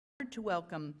honored to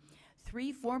welcome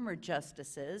 3 former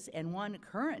justices and 1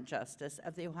 current justice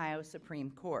of the Ohio Supreme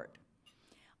Court.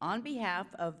 On behalf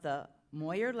of the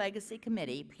Moyer Legacy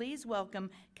Committee, please welcome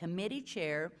Committee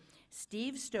Chair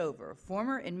Steve Stover,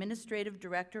 former Administrative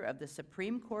Director of the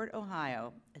Supreme Court of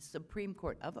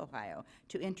Ohio,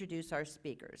 to introduce our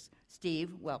speakers.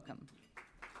 Steve, welcome.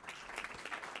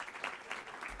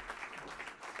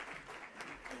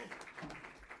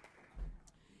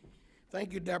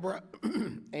 Thank you, Deborah.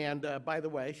 And by the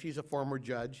way, she's a former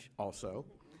judge also.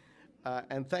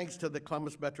 And thanks to the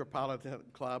Columbus Metropolitan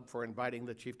Club for inviting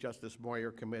the Chief Justice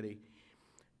Moyer Committee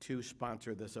to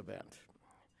sponsor this event.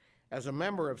 As a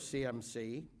member of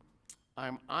CMC,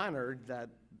 I'm honored that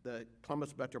the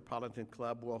Columbus Metropolitan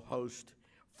Club will host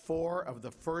 4 of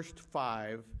the first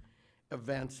 5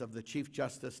 events of the Chief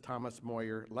Justice Thomas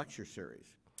Moyer Lecture Series.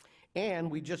 And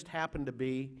we just happen to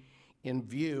be in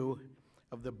view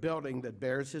of the building that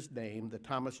bears his name, the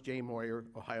Thomas J. Moyer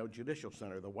Ohio Judicial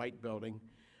Center, the white building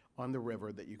on the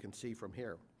river that you can see from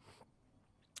here.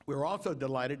 We're also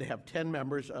delighted to have 10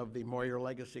 members of the Moyer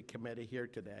Legacy Committee here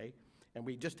today, and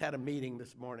we just had a meeting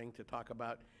this morning to talk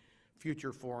about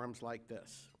future forums like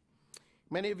this.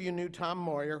 Many of you knew Tom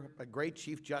Moyer, a great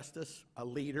Chief Justice, a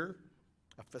leader,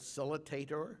 a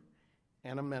facilitator,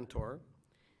 and a mentor.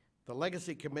 The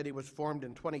Legacy Committee was formed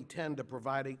in 2010 to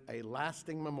provide a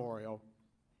lasting memorial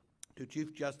to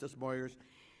Chief Justice Moyer's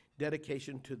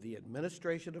dedication to the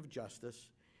administration of justice,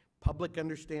 public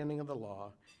understanding of the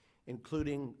law,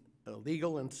 including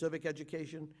legal and civic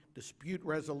education, dispute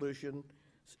resolution,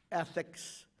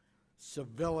 ethics,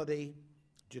 civility,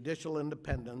 judicial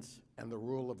independence, and the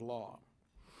rule of law.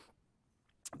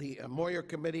 The Moyer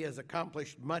Committee has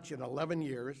accomplished much in 11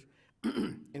 years,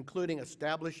 including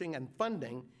establishing and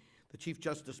funding the Chief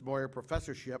Justice Moyer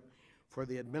Professorship for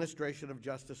the Administration of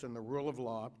Justice and the Rule of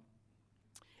Law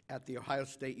at the Ohio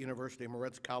State University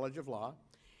Moritz College of Law,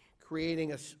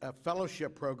 creating a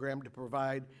fellowship program to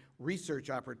provide research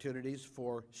opportunities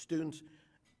for students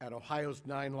at Ohio's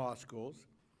 9 law schools,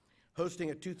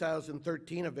 hosting a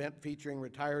 2013 event featuring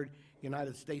retired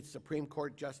United States Supreme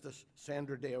Court Justice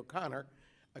Sandra Day O'Connor,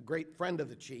 a great friend of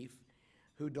the Chief,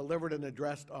 who delivered an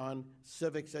address on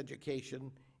civics education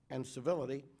and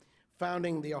civility,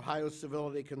 founding the Ohio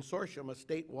Civility Consortium, a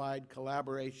statewide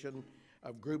collaboration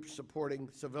of groups supporting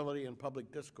civility and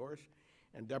public discourse,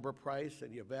 and Deborah Price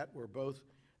and Yvette were both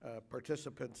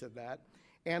participants in that,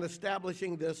 and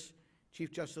establishing this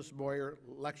Chief Justice Moyer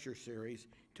Lecture Series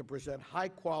to present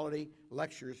high-quality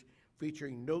lectures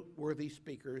featuring noteworthy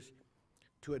speakers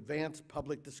to advance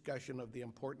public discussion of the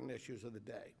important issues of the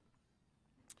day.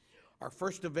 Our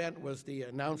first event was the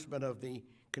announcement of the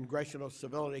Congressional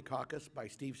Civility Caucus by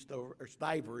Steve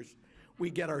Stivers.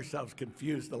 We get ourselves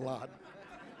confused a lot.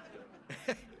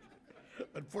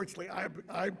 Unfortunately,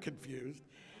 I'm confused.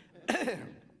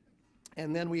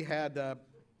 And then we had a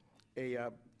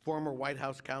former White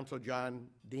House counsel, John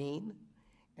Dean,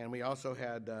 and we also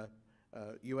had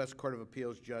U.S. Court of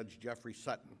Appeals Judge Jeffrey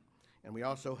Sutton. And we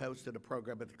also hosted a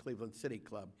program at the Cleveland City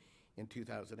Club in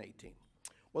 2018.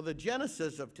 Well, the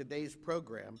genesis of today's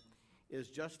program is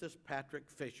Justice Patrick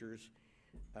Fischer's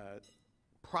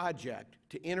project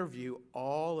to interview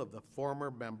all of the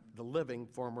living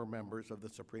former members of the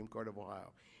Supreme Court of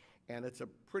Ohio. And it's a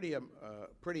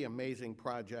pretty amazing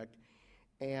project.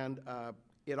 And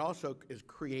it also is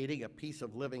creating a piece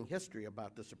of living history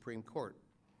about the Supreme Court.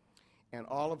 And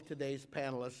all of today's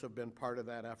panelists have been part of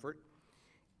that effort.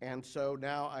 And so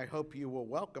now I hope you will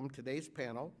welcome today's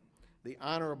panel, the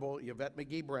Honorable Yvette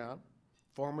McGee Brown,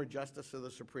 former Justice of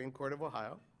the Supreme Court of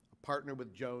Ohio, a partner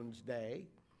with Jones Day,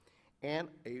 and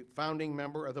a founding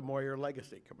member of the Moyer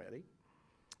Legacy Committee,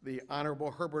 the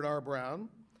Honorable Herbert R. Brown,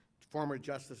 former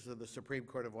Justice of the Supreme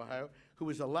Court of Ohio, who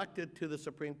was elected to the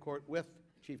Supreme Court with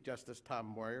Chief Justice Tom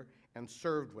Moyer and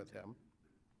served with him,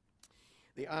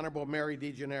 the Honorable Mary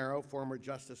DeGenaro, former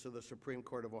Justice of the Supreme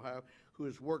Court of Ohio, who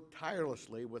has worked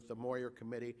tirelessly with the Moyer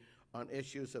Committee on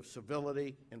issues of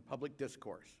civility and public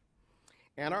discourse,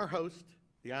 and our host,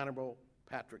 the Honorable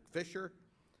Patrick Fischer,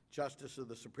 Justice of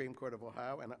the Supreme Court of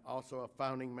Ohio, and also a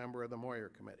founding member of the Moyer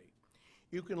Committee.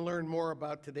 You can learn more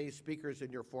about today's speakers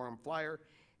in your forum flyer,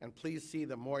 and please see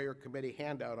the Moyer Committee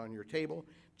handout on your table.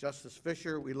 Justice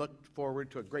Fischer, we look forward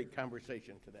to a great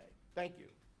conversation today. Thank you.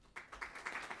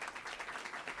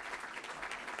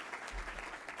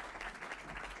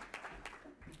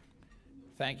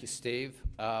 Thank you, Steve.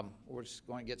 We're just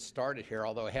going to get started here,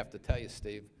 although I have to tell you,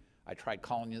 Steve, I tried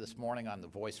calling you this morning on the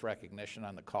voice recognition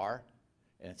on the car,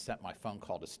 and it sent my phone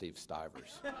call to Steve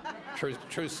Stivers.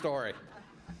 True story.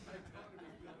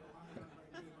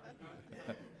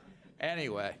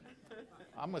 Anyway,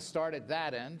 I'm going to start at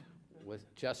that end with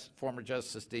former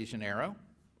Justice DeGenaro.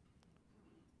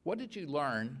 What did you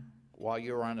learn while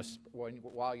you were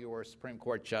while you were a Supreme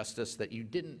Court justice that you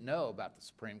didn't know about the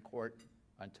Supreme Court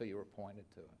until you were appointed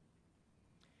to it?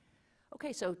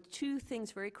 Okay, so two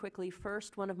things very quickly.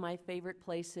 First, one of my favorite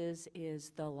places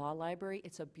is the law library.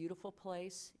 It's a beautiful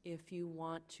place if you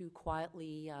want to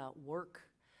quietly work.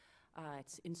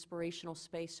 It's inspirational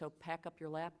space, so pack up your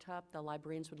laptop. The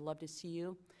librarians would love to see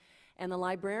you. And the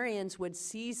librarians would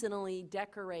seasonally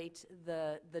decorate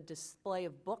the display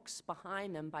of books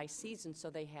behind them by season. So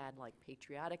they had like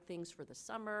patriotic things for the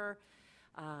summer.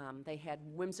 They had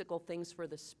whimsical things for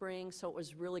the spring. So it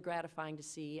was really gratifying to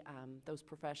see those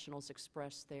professionals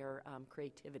express their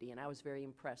creativity. And I was very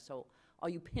impressed. So all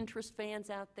you Pinterest fans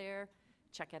out there,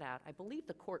 check it out. I believe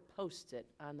the court posts it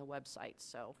on the website.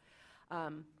 So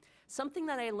something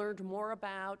that I learned more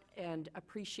about and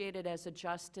appreciated as a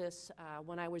justice,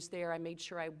 when I was there, I made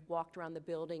sure I walked around the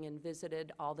building and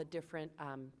visited all the different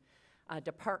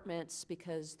departments,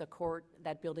 because the court,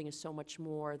 that building is so much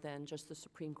more than just the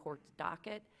Supreme Court's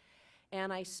docket.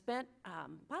 And I spent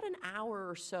about an hour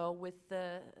or so with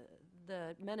the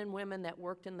men and women that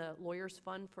worked in the Lawyers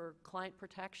Fund for Client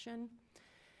Protection.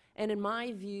 And in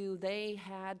my view, they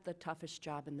had the toughest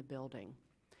job in the building.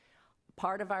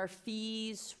 Part of our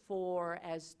fees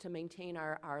to maintain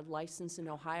our license in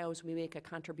Ohio is we make a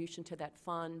contribution to that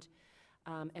fund,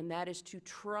 and that is to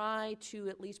try to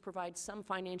at least provide some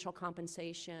financial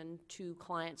compensation to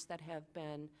clients that have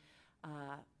been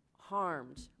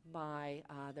harmed by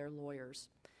their lawyers.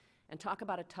 And talk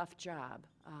about a tough job.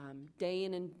 Day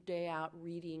in and day out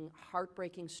reading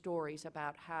heartbreaking stories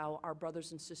about how our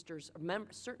brothers and sisters,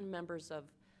 certain members of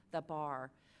the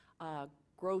bar,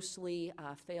 grossly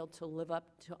failed to live up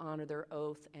to honor their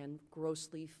oath and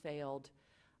grossly failed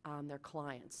their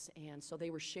clients. And so they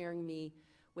were sharing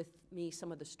with me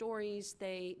some of the stories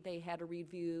they had to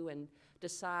review and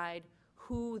decide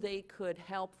who they could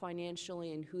help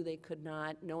financially and who they could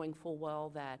not, knowing full well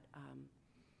that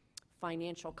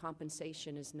financial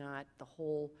compensation is not the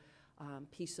whole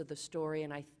piece of the story.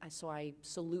 And so I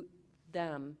salute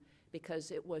them,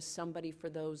 because it was somebody for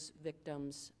those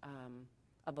victims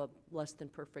of a less than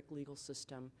perfect legal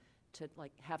system to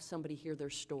have somebody hear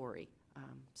their story.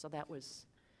 So that was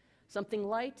something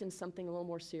light and something a little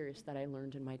more serious that I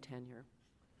learned in my tenure.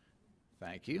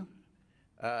 Thank you.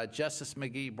 Justice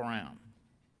McGee Brown.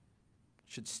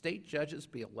 Should state judges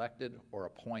be elected or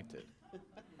appointed,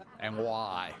 and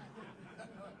why?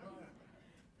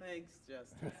 Thanks,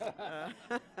 Justice.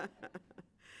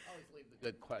 Always leave the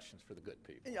good questions for the good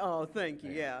people. Oh, thank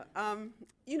you, yeah.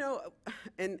 You know,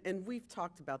 and we've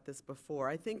talked about this before.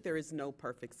 I think there is no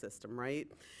perfect system, right?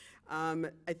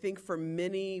 I think for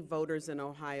many voters in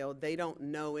Ohio, they don't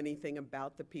know anything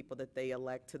about the people that they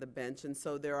elect to the bench, and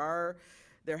so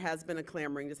there has been a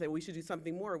clamoring to say we should do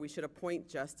something more, we should appoint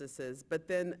justices. But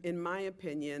then, in my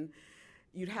opinion,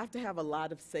 you'd have to have a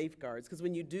lot of safeguards, because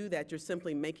when you do that, you're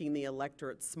simply making the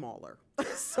electorate smaller.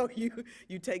 So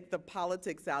you take the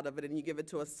politics out of it and you give it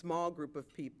to a small group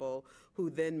of people who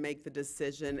then make the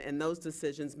decision, and those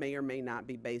decisions may or may not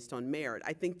be based on merit.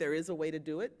 I think there is a way to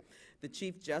do it. The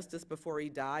Chief Justice, before he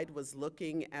died, was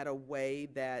looking at a way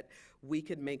that we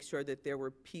could make sure that there were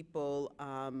people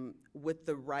with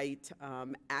the right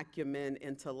acumen,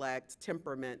 intellect,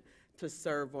 temperament to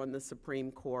serve on the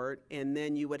Supreme Court, and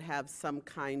then you would have some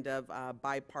kind of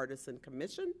bipartisan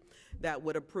commission that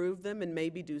would approve them and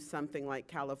maybe do something like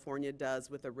California does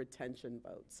with a retention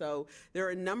vote. So there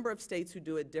are a number of states who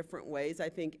do it different ways. I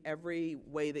think every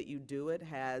way that you do it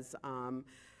has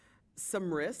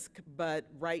some risk, but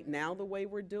right now the way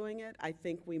we're doing it, I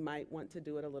think we might want to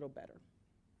do it a little better.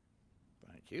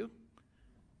 Thank you.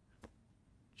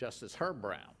 Justice Herb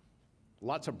Brown.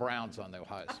 Lots of Browns on the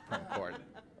Ohio Supreme Court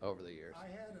over the years. I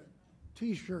had a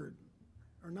T-shirt,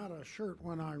 or not a shirt,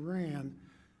 when I ran,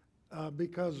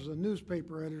 because the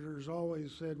newspaper editors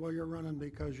always said, well, you're running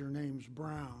because your name's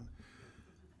Brown.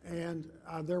 And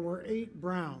there were 8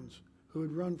 Browns who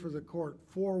had run for the court,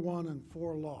 4 won and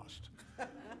 4 lost.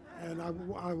 And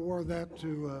I wore that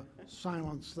to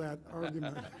silence that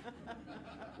argument.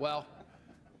 Well,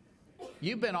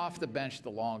 you've been off the bench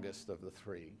the longest of the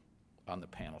 3 on the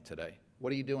panel today.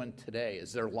 What are you doing today?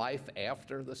 Is there life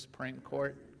after the Supreme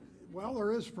Court? Well,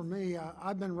 there is for me.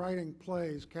 I've been writing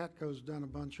plays. Catco's done a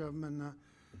bunch of them, and I'm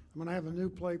going to have a new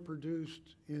play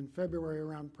produced in February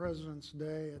around President's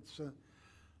Day. It's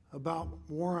about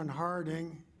Warren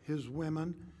Harding, his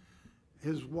women,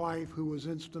 his wife, who was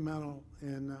instrumental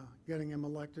in getting him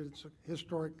elected. It's a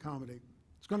historic comedy.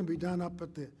 It's going to be done up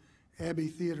at the Abbey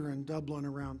Theater in Dublin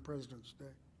around President's Day.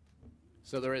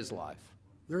 So there is life.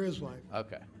 There is life.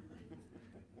 Okay.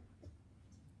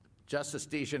 Justice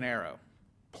DeGenaro,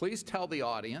 please tell the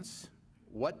audience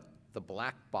what the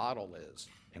black bottle is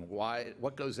and why,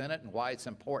 what goes in it and why it's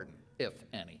important, if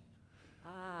any.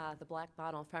 Ah, the black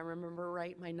bottle. If I remember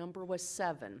right, my number was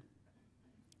 7.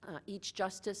 Each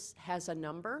justice has a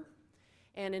number,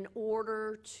 and in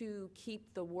order to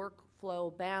keep the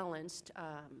workflow balanced,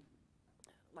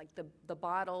 like the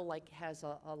bottle has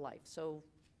a life. So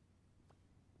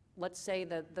let's say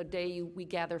that the day we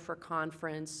gather for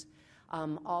conference,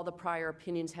 all the prior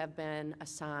opinions have been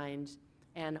assigned,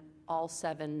 and all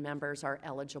 7 members are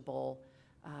eligible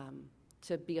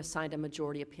to be assigned a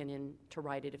majority opinion to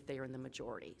write it if they are in the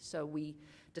majority. So we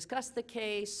discuss the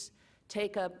case,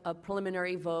 take a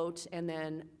preliminary vote, and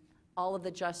then all of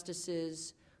the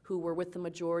justices who were with the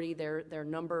majority, their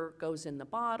number goes in the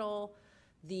bottle.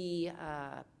 The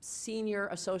senior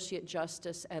associate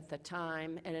justice at the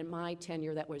time, and in my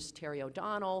tenure that was Terry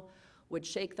O'Donnell, would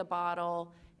shake the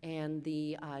bottle, and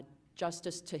the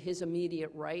justice to his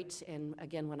immediate right, and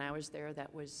again when I was there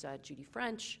that was Judy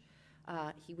French,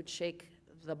 he would shake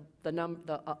a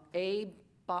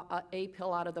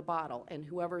pill out of the bottle, and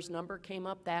whoever's number came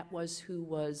up, that was who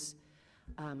was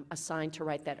assigned to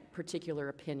write that particular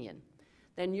opinion.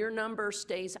 Then your number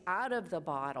stays out of the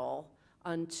bottle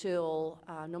until,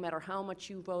 no matter how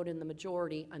much you vote in the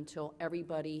majority, until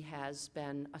everybody has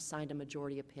been assigned a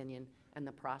majority opinion and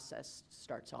the process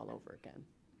starts all over again.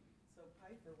 So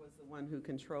Piper was the one who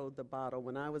controlled the bottle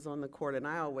when I was on the court, and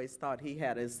I always thought he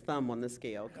had his thumb on the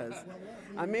scale, because,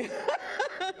 I mean,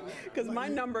 because my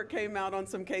number came out on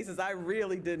some cases I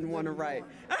really didn't want to write.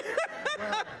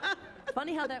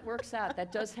 Funny how that works out.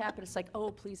 That does happen. It's like,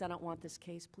 oh, please, I don't want this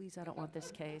case. Please, I don't want this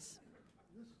case.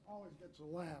 This always gets a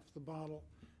laugh, the bottle.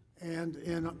 And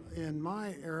in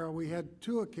my era, we had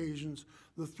 2 occasions.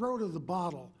 The throat of the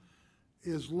bottle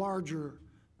is larger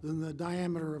than the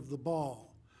diameter of the ball.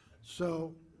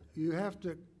 So you have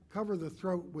to cover the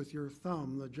throat with your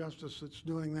thumb, the justice that's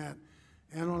doing that.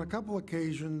 And on a couple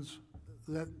occasions,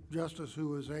 that justice, who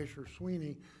was Asher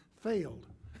Sweeney, failed.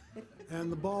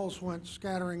 And the balls went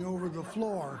scattering over the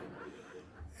floor.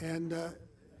 And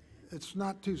it's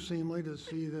not too seemly to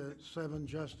see the 7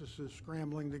 justices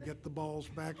scrambling to get the balls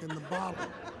back in the bottle.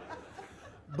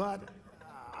 But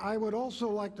I would also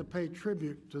like to pay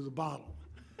tribute to the bottle.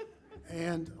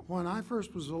 And when I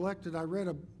first was elected, I read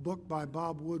a book by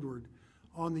Bob Woodward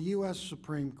on the U.S.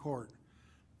 Supreme Court.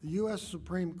 The U.S.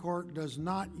 Supreme Court does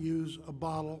not use a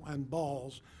bottle and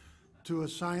balls to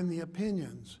assign the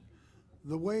opinions.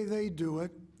 The way they do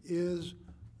it is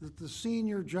that the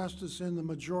senior justice in the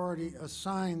majority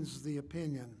assigns the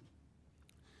opinion.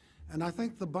 And I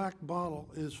think the black bottle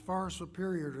is far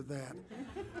superior to that,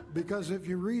 because if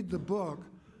you read the book,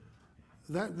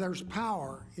 there's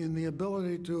power in the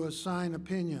ability to assign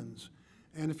opinions.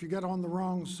 And if you get on the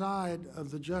wrong side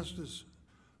of the justice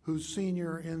who's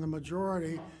senior in the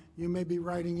majority, you may be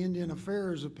writing Indian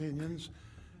Affairs opinions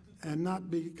and not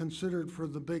be considered for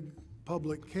the big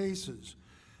public cases.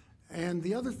 And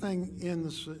the other thing in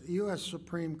the U.S.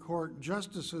 Supreme Court,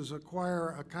 justices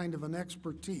acquire a kind of an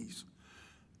expertise.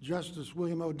 Justice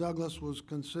William O. Douglas was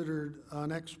considered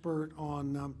an expert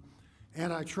on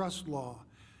antitrust law.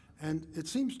 And it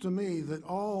seems to me that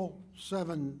all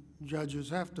 7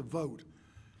 judges have to vote.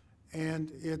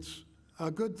 And it's a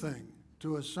good thing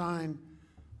to assign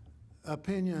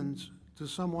opinions to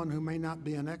someone who may not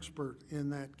be an expert in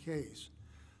that case.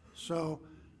 So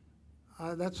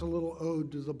that's a little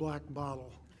ode to the black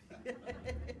bottle.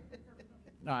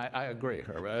 No, I agree,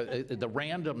 Herbert. The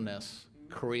randomness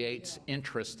creates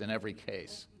interest in every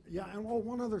case. Yeah, and well,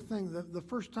 one other thing, the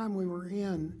first time we were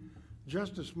in,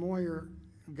 Justice Moyer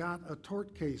got a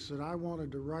tort case that I wanted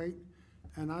to write,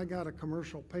 and I got a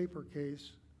commercial paper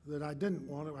case that I didn't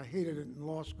want. I hated it in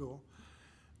law school.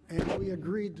 And we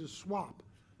agreed to swap.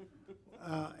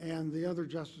 And the other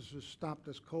justices stopped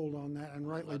us cold on that, and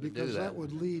rightly, because that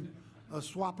would lead, a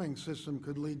swapping system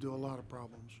could lead to a lot of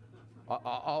problems.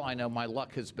 All I know, my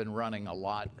luck has been running a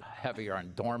lot heavier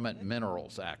on Dormant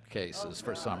Minerals Act cases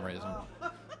for some reason,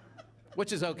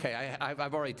 which is okay.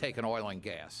 I've already taken oil and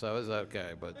gas, so it's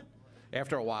okay. But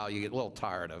after a while, you get a little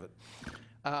tired of it.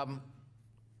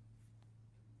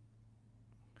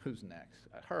 Who's next?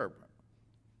 Herbert.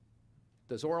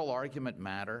 Does oral argument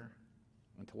matter,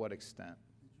 and to what extent?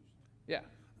 Yeah.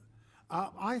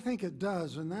 I think it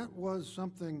does, and that was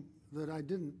something that I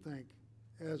didn't think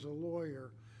as a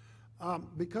lawyer,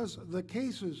 because the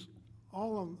cases, a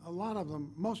lot of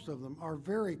them, most of them, are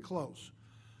very close.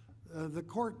 The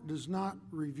court does not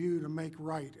review to make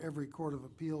right every Court of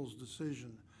Appeals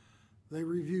decision. They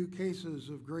review cases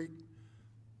of great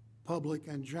public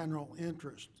and general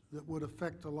interest that would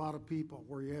affect a lot of people,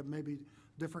 where you have maybe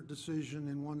different decision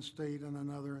in one state and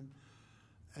another,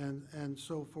 and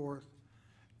so forth.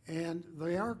 And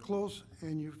they are close,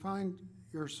 and you find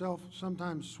yourself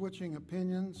sometimes switching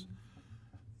opinions.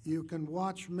 You can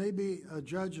watch maybe a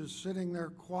judge is sitting there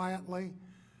quietly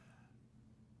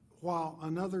while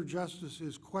another justice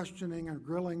is questioning or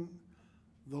grilling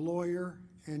the lawyer,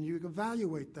 and you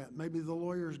evaluate that. Maybe the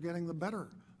lawyer is getting the better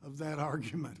of that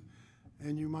argument,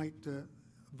 and you might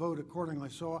vote accordingly.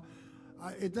 So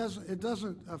it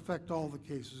doesn't affect all the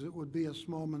cases. It would be a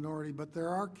small minority, but there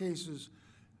are cases,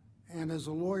 and as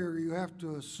a lawyer, you have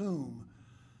to assume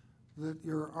that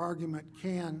your argument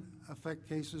can affect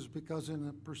cases, because in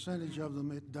a percentage of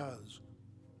them it does.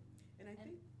 And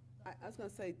I was going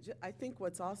to say, I think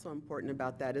what's also important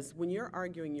about that is when you're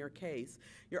arguing your case,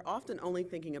 you're often only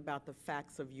thinking about the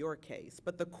facts of your case,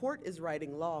 but the court is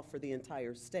writing law for the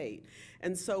entire state.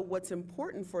 And so what's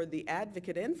important for the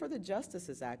advocate and for the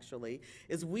justices, actually,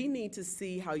 is we need to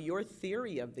see how your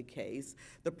theory of the case,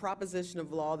 the proposition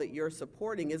of law that you're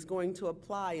supporting, is going to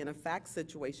apply in a fact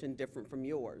situation different from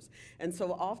yours. And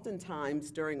so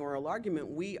oftentimes during oral argument,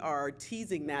 we are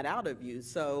teasing that out of you.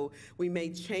 So we may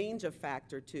change a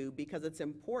fact or two, because it's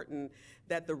important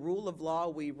that the rule of law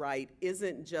we write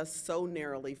isn't just so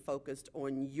narrowly focused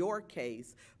on your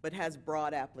case, but has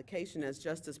broad application. As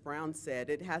Justice Brown said,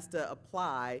 it has to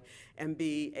apply and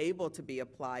be able to be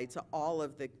applied to all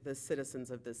of the citizens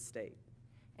of this state.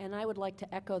 And I would like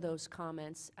to echo those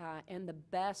comments, and the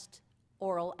best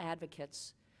oral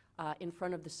advocates in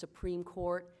front of the Supreme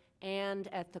Court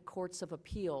and at the courts of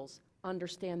appeals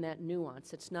understand that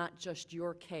nuance. It's not just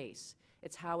your case.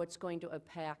 It's how it's going to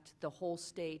impact the whole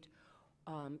state,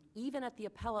 even at the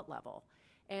appellate level.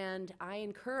 And I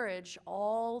encourage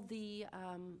all the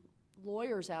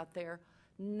lawyers out there,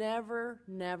 never,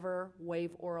 never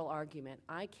waive oral argument.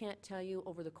 I can't tell you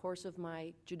over the course of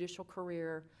my judicial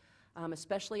career,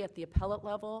 especially at the appellate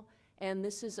level, and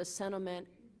this is a sentiment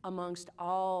amongst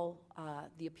all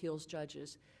the appeals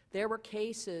judges. There were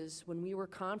cases when we were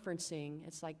conferencing,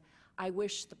 it's like, I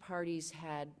wish the parties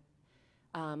had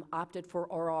opted for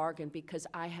oral argument because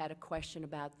I had a question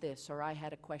about this or I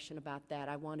had a question about that.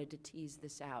 I wanted to tease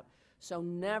this out. So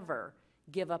never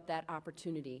give up that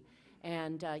opportunity.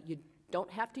 And you don't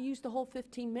have to use the whole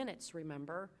 15 minutes,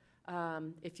 remember.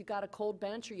 If you got a cold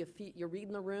bench or you're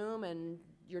reading the room and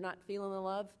you're not feeling the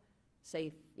love,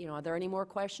 say, are there any more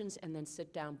questions? And then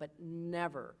sit down, but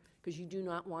never, because you do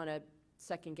not want to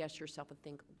second guess yourself and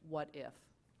think, what if?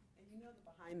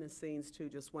 Behind the scenes, too,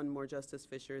 just one more, Justice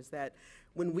Fischer, is that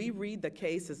when we read the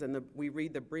cases and we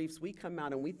read the briefs, we come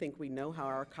out and we think we know how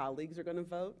our colleagues are going to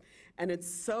vote. And it's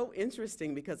so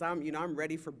interesting because I'm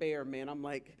ready for bear, man. I'm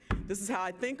like, this is how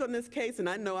I think on this case, and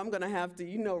I know I'm going to have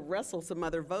to, wrestle some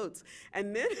other votes.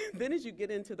 And then as you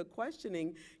get into the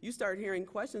questioning, you start hearing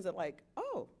questions that like,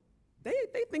 oh,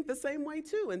 they think the same way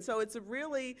too. And so it's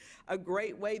really a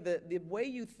great way, the way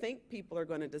you think people are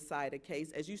going to decide a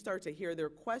case, as you start to hear their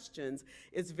questions,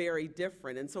 is very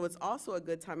different. And so it's also a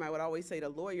good time, I would always say to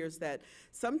lawyers, that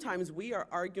sometimes we are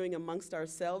arguing amongst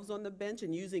ourselves on the bench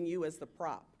and using you as the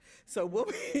prop. So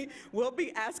we'll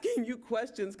be asking you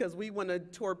questions because we want to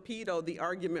torpedo the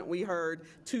argument we heard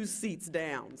 2 seats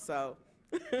down. So.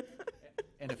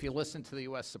 And if you listen to the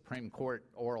U.S. Supreme Court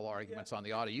oral arguments on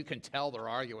the audio, you can tell they're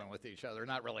arguing with each other,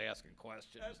 not really asking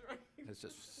questions. That's right. It's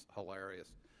just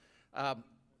hilarious. How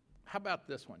about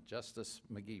this one, Justice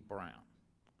McGee Brown?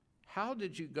 How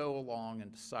did you go along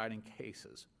in deciding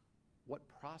cases? What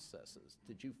processes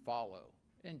did you follow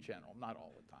in general, not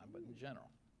all the time, but in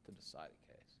general, to decide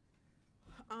a case?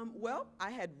 Well,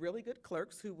 I had really good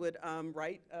clerks who would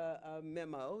write a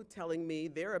memo telling me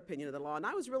their opinion of the law, and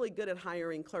I was really good at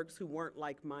hiring clerks who weren't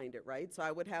like-minded, right? So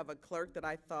I would have a clerk that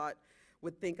I thought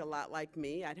would think a lot like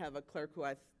me. I'd have a clerk who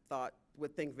I thought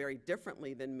would think very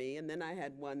differently than me, and then I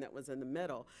had one that was in the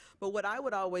middle. But what I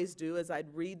would always do is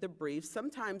I'd read the brief.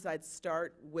 Sometimes I'd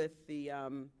start with the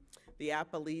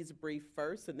appellee's brief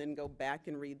first and then go back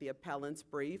and read the appellant's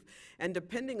brief. And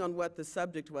depending on what the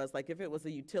subject was, like if it was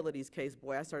a utilities case,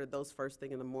 boy, I started those first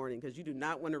thing in the morning because you do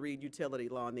not want to read utility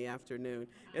law in the afternoon.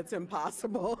 It's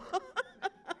impossible.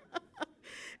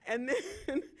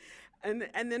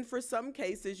 And then for some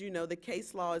cases, the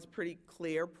case law is pretty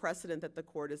clear, precedent that the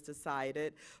court has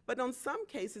decided. But on some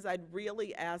cases, I'd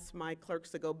really ask my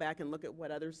clerks to go back and look at what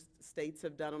other states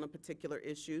have done on a particular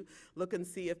issue, look and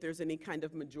see if there's any kind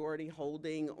of majority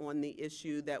holding on the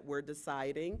issue that we're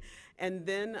deciding, and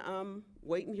then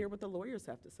wait and hear what the lawyers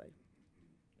have to say.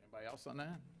 Anybody else on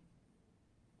that?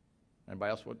 Anybody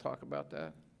else want to talk about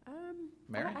that?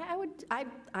 Mary?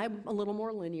 I'm a little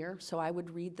more linear, so I would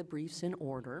read the briefs in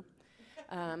order.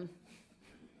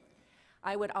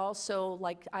 I would also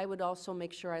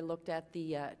make sure I looked at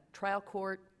the trial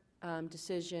court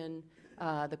decision,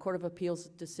 the Court of Appeals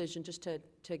decision, just to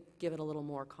give it a little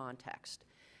more context.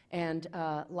 And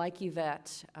like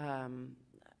Yvette, on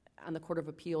the Court of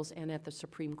Appeals and at the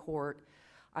Supreme Court,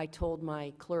 I told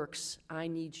my clerks, I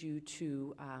need you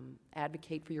to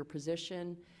advocate for your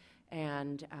position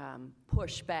and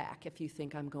push back if you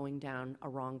think I'm going down a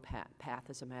wrong path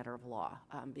as a matter of law.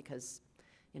 Because,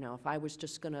 you know, if I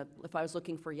was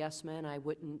looking for yes men, I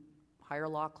wouldn't hire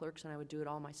law clerks and I would do it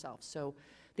all myself. So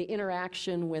the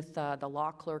interaction with the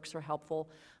law clerks are helpful.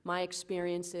 My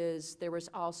experience is there was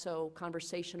also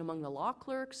conversation among the law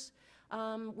clerks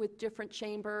with different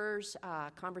chambers,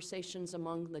 conversations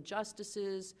among the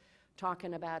justices,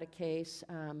 talking about a case.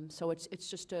 So it's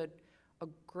just a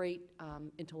great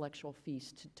intellectual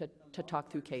feast to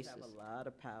talk through cases. Have a lot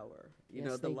of power. You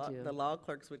Yes, know, the law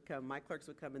clerks would come, my clerks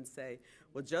would come and say,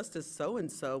 well, Justice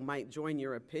so-and-so might join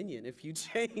your opinion if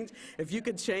you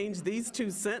could change these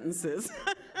two sentences.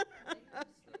 The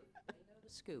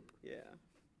scoop. Yeah.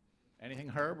 Anything,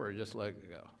 Herb, or just let it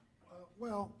go?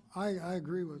 Well, I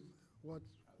agree with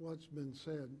what's been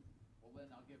said. Well, then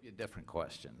I'll give you a different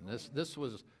question. This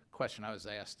was a question I was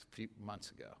asked a few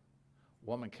months ago. A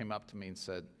woman came up to me and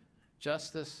said,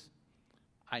 Justice,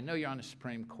 I know you're on the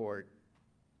Supreme Court,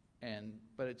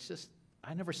 but it's just,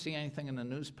 I never see anything in the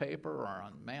newspaper or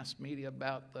on mass media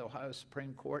about the Ohio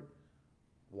Supreme Court.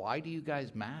 Why do you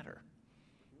guys matter?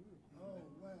 Oh,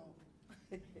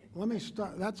 well, let me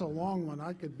start. That's a long one.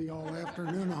 I could be all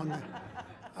afternoon on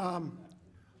that.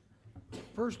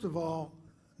 First of all,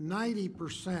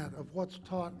 90% of what's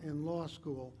taught in law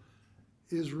school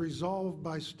is resolved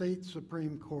by state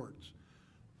Supreme Courts.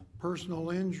 Personal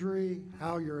injury,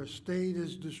 how your estate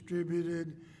is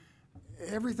distributed,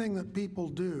 everything that people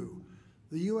do.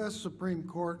 The U.S. Supreme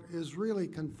Court is really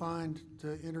confined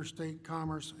to interstate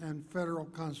commerce and federal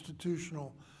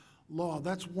constitutional law.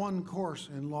 That's one course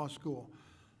in law school.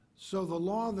 So the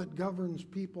law that governs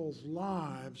people's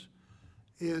lives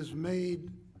is made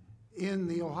in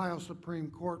the Ohio Supreme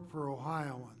Court for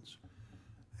Ohioans.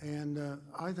 And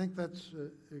I think that's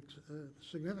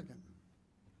significant.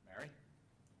 Mary?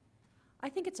 I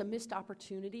think it's a missed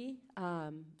opportunity.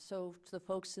 So to the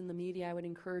folks in the media, I would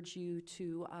encourage you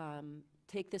to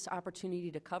take this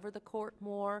opportunity to cover the court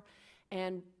more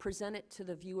and present it to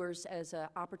the viewers as an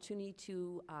opportunity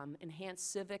to enhance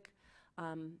civic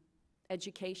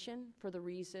education for the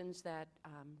reasons that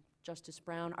Justice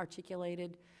Brown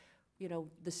articulated. You know,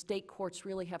 the state courts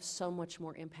really have so much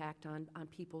more impact on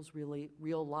people's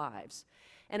real lives.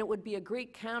 And it would be a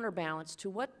great counterbalance to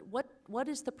what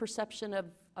is the perception of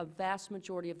a vast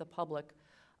majority of the public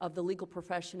of the legal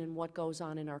profession and what goes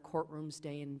on in our courtrooms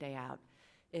day in, day out.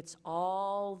 It's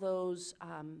all those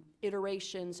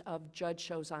iterations of judge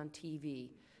shows on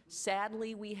TV.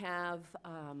 Sadly, we have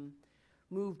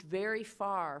moved very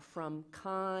far from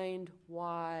kind,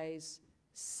 wise,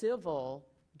 civil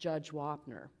Judge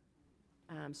Wapner.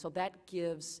 So that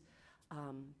gives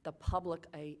the public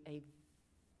a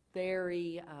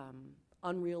very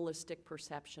unrealistic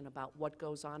perception about what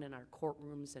goes on in our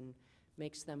courtrooms and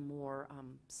makes them more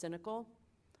cynical.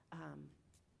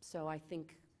 So I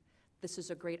think this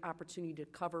is a great opportunity to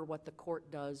cover what the court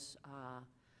does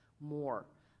more,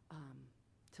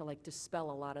 to like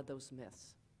dispel a lot of those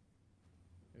myths.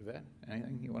 Yvette,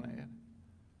 anything you want to add?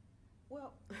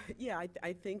 Well, yeah,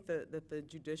 I think that the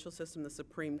judicial system, the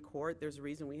Supreme Court, there's a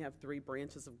reason we have 3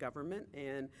 branches of government,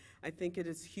 and I think it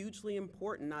is hugely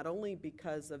important, not only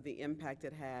because of the impact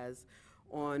it has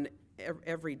on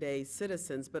everyday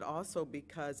citizens, but also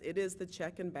because it is the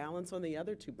check and balance on the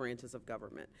other 2 branches of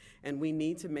government. And we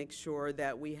need to make sure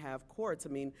that we have courts. I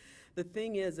mean, the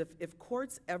thing is, if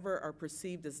courts ever are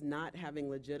perceived as not having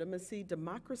legitimacy,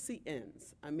 democracy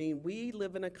ends. I mean, we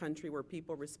live in a country where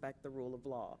people respect the rule of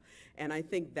law. And I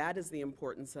think that is the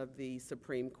importance of the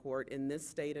Supreme Court in this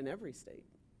state and every state.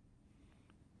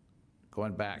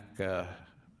 Going back,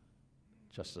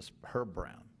 Justice Herb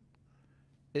Brown,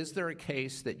 is there a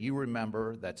case that you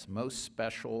remember that's most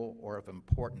special or of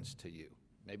importance to you?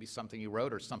 Maybe something you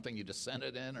wrote or something you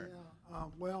dissented in? Or? Yeah,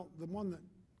 well, the one that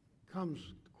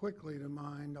comes quickly to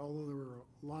mind, although there were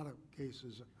a lot of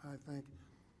cases, I think,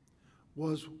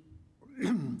 was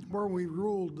where we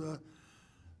ruled the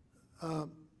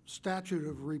statute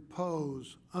of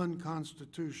repose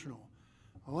unconstitutional.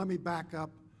 Well, let me back up.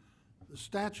 The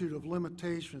statute of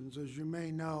limitations, as you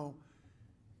may know,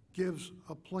 gives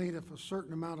a plaintiff a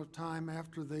certain amount of time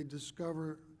after they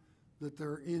discover that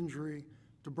their injury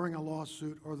to bring a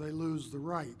lawsuit or they lose the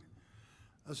right.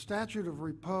 A statute of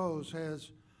repose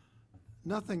has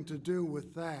nothing to do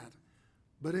with that,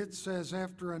 but it says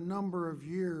after a number of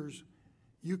years,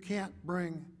 you can't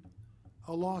bring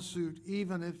a lawsuit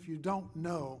even if you don't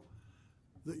know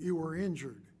that you were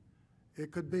injured.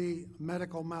 It could be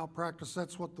medical malpractice.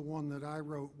 That's what the one that I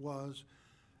wrote was.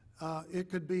 It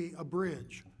could be a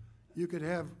bridge. You could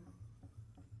have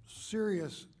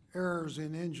serious errors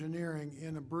in engineering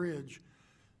in a bridge.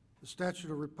 The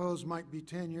statute of repose might be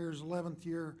 10 years, 11th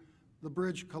year, the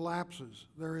bridge collapses.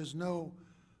 There is no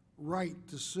right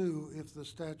to sue if the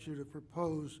statute of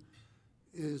repose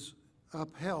is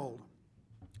upheld.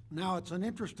 Now, it's an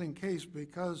interesting case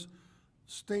because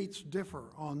states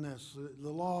differ on this. The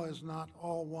law is not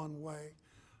all one way.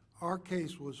 Our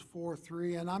case was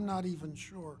 4-3, and I'm not even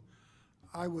sure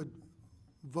I would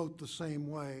vote the same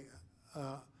way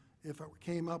if it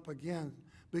came up again,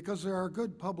 because there are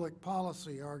good public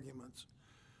policy arguments.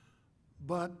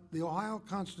 But the Ohio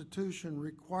Constitution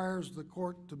requires the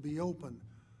court to be open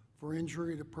for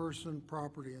injury to person,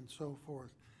 property, and so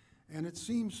forth. And it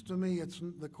seems to me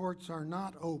the courts are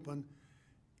not open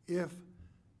if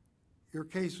your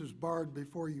case is barred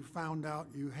before you found out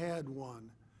you had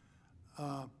one.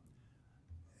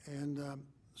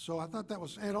 So I thought that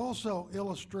was, it also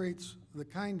illustrates the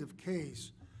kind of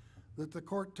case that the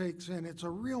court takes in. It's a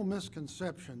real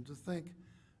misconception to think,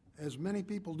 as many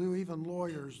people do, even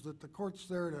lawyers, that the court's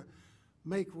there to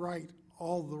make right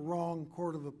all the wrong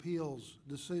Court of Appeals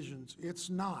decisions. It's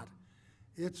not.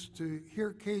 It's to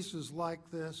hear cases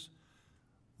like this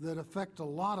that affect a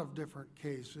lot of different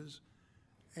cases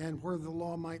and where the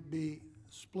law might be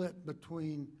split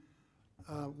between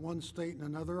one state and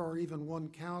another, or even one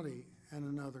county and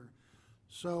another.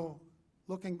 So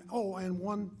and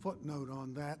one footnote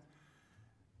on that,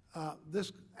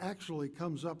 this actually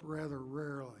comes up rather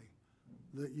rarely,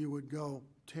 that you would go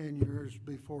 10 years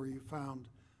before you found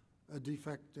a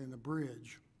defect in a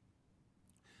bridge.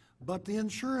 But the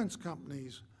insurance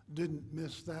companies didn't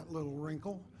miss that little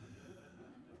wrinkle.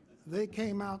 They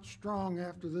came out strong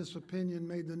after this opinion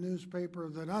made the newspaper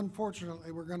that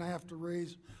unfortunately we're going to have to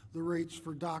raise the rates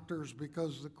for doctors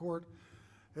because the court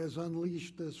has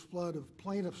unleashed this flood of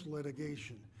plaintiffs'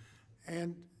 litigation.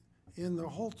 And in the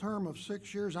whole term of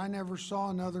 6 years, I never saw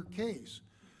another case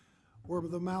where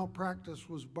the malpractice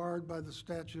was barred by the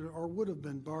statute, or would have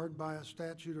been barred by a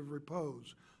statute of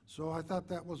repose. So I thought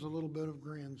that was a little bit of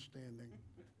grandstanding.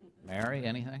 Mary,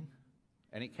 anything?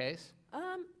 Any case?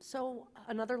 So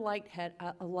another light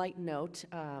note.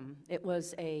 It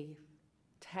was a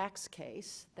tax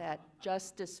case that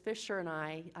Justice Fischer and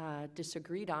I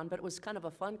disagreed on, but it was kind of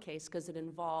a fun case because it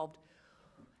involved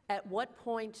at what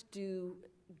point do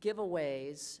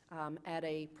giveaways at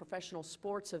a professional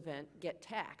sports event get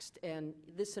taxed? And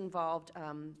this involved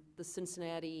the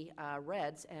Cincinnati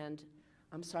Reds, and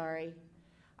I'm sorry,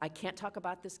 I can't talk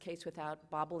about this case without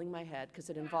bobbling my head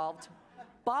because it involved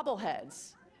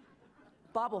bobbleheads.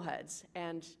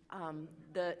 And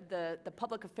the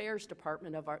public affairs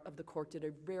department of the court did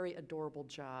a very adorable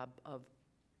job of,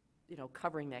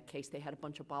 covering that case. They had a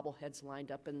bunch of bobbleheads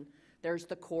lined up, and there's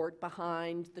the court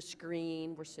behind the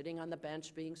screen. We're sitting on the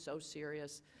bench being so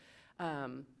serious.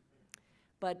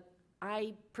 But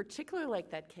I particularly like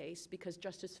that case because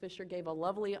Justice Fischer gave a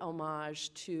lovely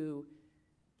homage to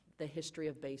the history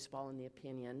of baseball in the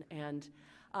opinion. And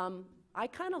I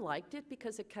kind of liked it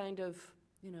because it kind of,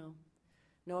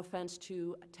 no offense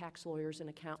to tax lawyers and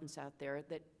accountants out there,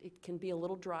 that it can be a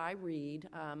little dry read.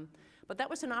 But that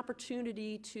was an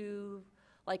opportunity to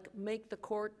make the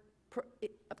court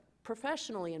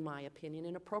professionally, in my opinion,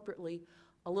 and appropriately,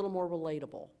 a little more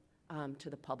relatable to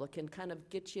the public and kind of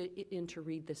get you in to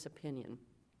read this opinion.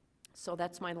 So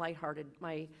that's my lighthearted,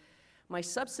 my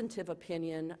substantive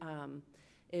opinion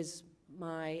is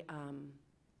my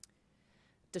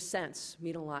dissents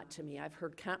mean a lot to me. I've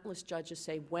heard countless judges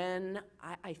say when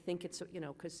I think it's,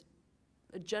 because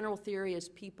a general theory is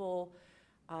people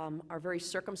are very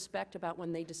circumspect about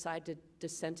when they decide to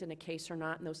dissent in a case or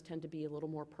not, and those tend to be a little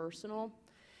more personal.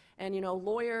 And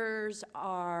lawyers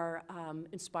are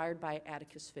inspired by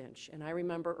Atticus Finch. And I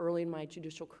remember early in my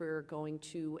judicial career going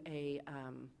to a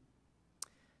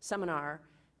seminar,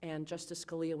 and Justice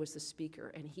Scalia was the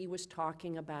speaker, and he was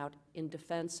talking about in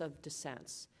defense of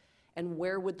dissents. And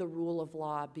where would the rule of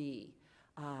law be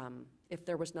if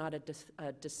there was not a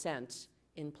dissent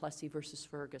in Plessy versus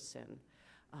Ferguson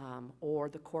or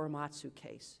the Korematsu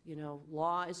case?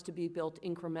 Law is to be built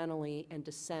incrementally, and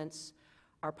dissents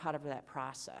are part of that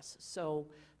process. So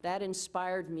that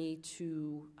inspired me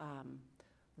to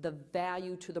the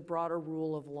value to the broader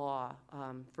rule of law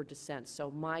for dissent.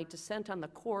 So my dissent on the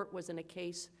court was in a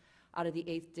case out of the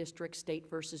 8th District, State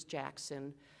versus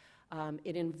Jackson.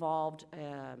 It involved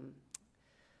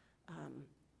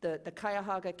the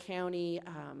Cuyahoga County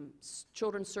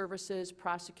Children's Services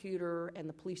prosecutor and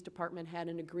the police department had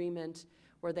an agreement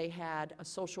where they had a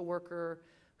social worker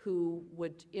who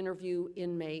would interview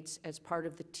inmates as part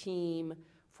of the team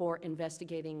for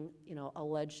investigating,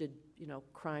 alleged,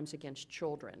 crimes against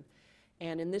children.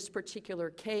 And in this particular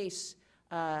case,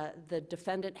 the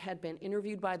defendant had been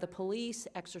interviewed by the police,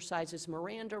 exercises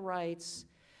Miranda rights,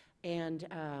 and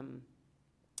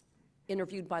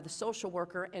interviewed by the social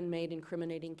worker and made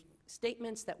incriminating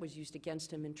statements that was used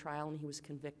against him in trial, and he was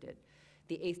convicted.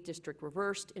 The 8th District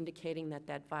reversed, indicating that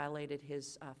that violated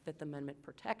his Fifth Amendment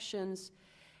protections,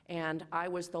 and I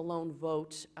was the lone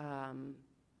vote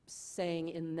saying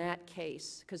in that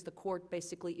case, because the court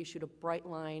basically issued a bright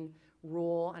line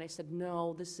rule, and I said,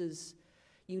 no,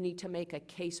 you need to make a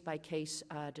case-by-case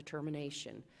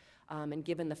determination. And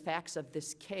given the facts of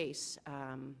this case,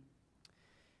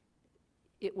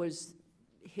 it was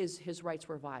his rights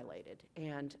were violated.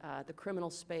 And the criminal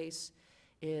space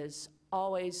is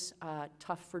always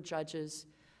tough for judges.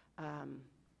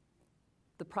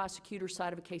 The prosecutor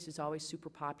side of a case is always super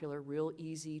popular, real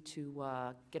easy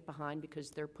to get behind because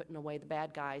they're putting away the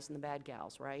bad guys and the bad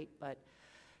gals, right? But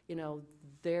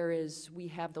we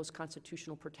have those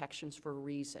constitutional protections for a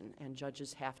reason, and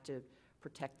judges have to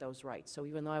protect those rights. So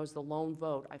even though I was the lone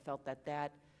vote, I felt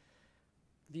that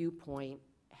viewpoint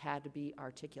had to be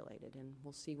articulated, and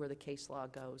we'll see where the case law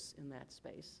goes in that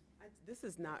space. This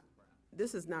is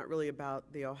not really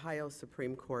about the Ohio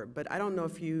Supreme Court, but I don't know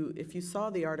if you saw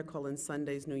the article in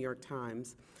Sunday's New York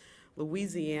Times.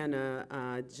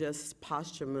 Louisiana just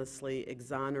posthumously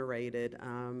exonerated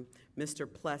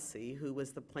Mr. Plessy, who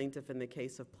was the plaintiff in the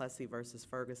case of Plessy versus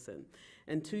Ferguson.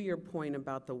 And to your point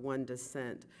about the one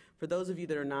dissent, for those of you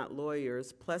that are not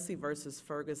lawyers, Plessy versus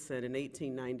Ferguson in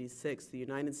 1896, the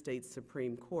United States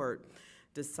Supreme Court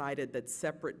decided that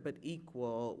separate but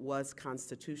equal was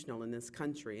constitutional in this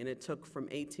country. And it took from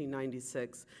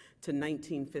 1896 to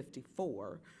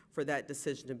 1954 for that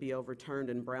decision to be overturned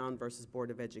in Brown versus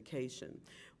Board of Education.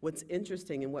 What's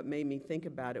interesting and what made me think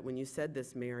about it when you said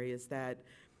this, Mary, is that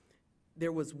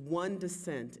there was one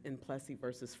dissent in Plessy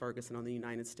versus Ferguson on the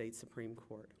United States Supreme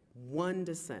Court. One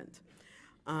dissent.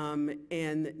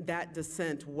 And that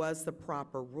dissent was the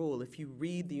proper rule. If you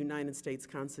read the United States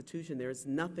Constitution, there's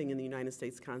nothing in the United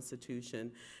States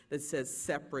Constitution that says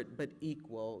separate but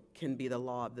equal can be the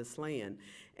law of this land.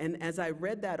 And as I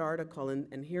read that article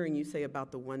and hearing you say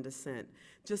about the one dissent,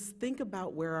 just think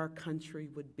about where our country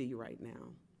would be right now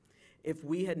if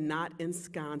we had not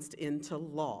ensconced into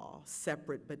law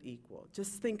separate but equal.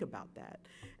 Just think about that.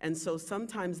 And so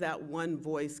sometimes that one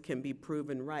voice can be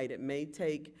proven right. It may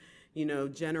take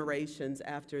generations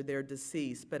after they're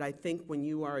deceased. But I think when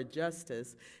you are a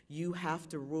justice, you have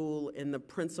to rule in the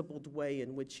principled way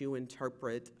in which you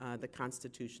interpret the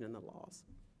Constitution and the laws.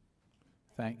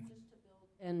 Thank you.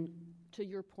 And to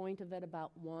your point, Yvette,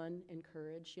 about one and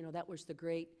courage, that was the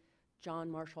great John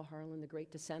Marshall Harlan, the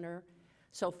great dissenter.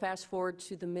 So fast forward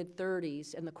to the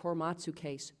mid-30s in the Korematsu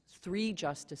case, 3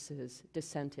 justices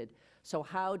dissented. So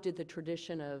how did the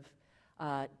tradition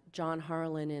of John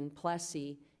Harlan and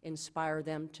Plessy inspire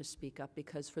them to speak up?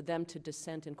 Because for them to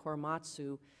dissent in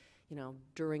Korematsu,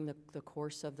 during the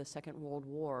course of the Second World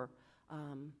War,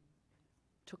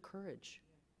 took courage.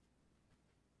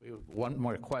 We have one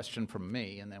more question from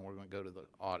me, and then we're going to go to the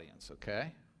audience,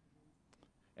 okay?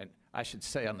 And I should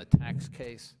say on the tax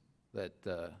case that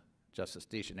Justice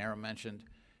DeGenaro mentioned,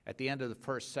 at the end of the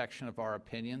first section of our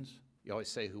opinions, you always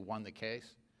say who won the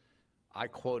case. I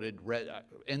quoted,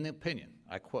 in the opinion,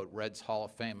 I quote Reds Hall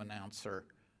of Fame announcer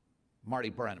Marty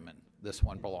Brenneman, this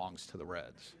one belongs to the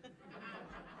Reds.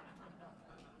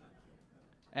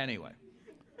 Anyway,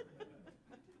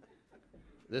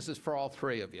 this is for all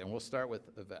 3 of you, and we'll start with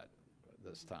Yvette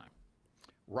this time.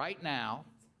 Right now,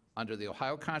 under the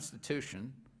Ohio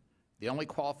Constitution, the only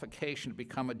qualification to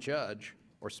become a judge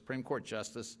or Supreme Court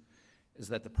justice is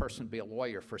that the person be a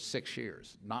lawyer for 6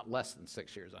 years, not less than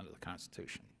 6 years under the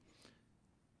Constitution.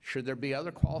 Should there be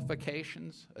other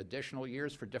qualifications, additional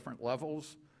years for different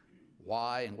levels?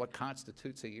 Why and what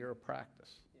constitutes a year of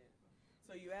practice?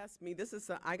 So you asked me,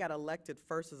 I got elected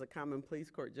first as a common pleas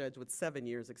court judge with 7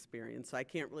 years experience, so I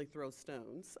can't really throw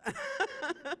stones.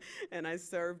 And I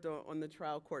served on the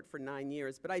trial court for 9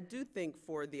 years. But I do think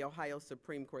for the Ohio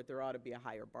Supreme Court, there ought to be a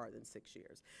higher bar than 6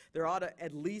 years. There ought to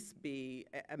at least be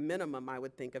a minimum, I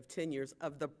would think, of 10 years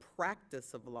of the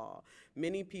practice of law.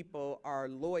 Many people are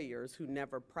lawyers who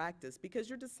never practice because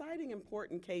you're deciding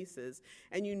important cases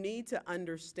and you need to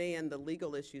understand the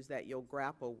legal issues that you'll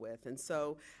grapple with. And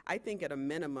so I think at a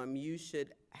minimum, you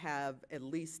should have at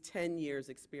least 10 years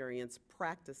experience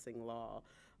practicing law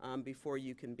before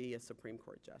you can be a Supreme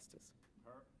Court justice.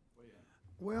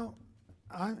 Well,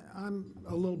 I'm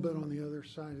a little bit on the other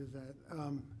side of that.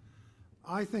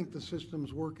 I think the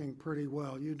system's working pretty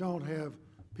well. You don't have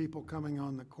people coming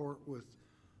on the court with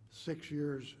 6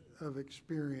 years of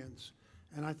experience.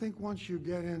 And I think once you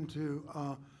get into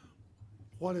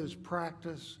what is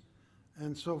practice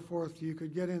and so forth, you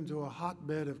could get into a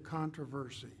hotbed of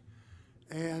controversy.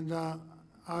 And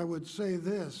I would say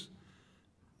this,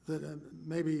 that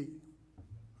maybe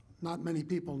not many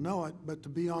people know it, but to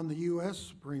be on the U.S.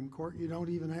 Supreme Court, you don't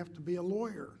even have to be a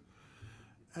lawyer.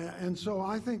 And so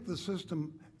I think the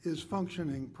system is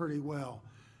functioning pretty well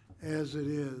as it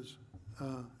is.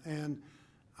 And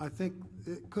I think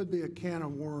it could be a can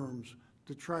of worms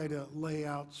to try to lay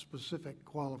out specific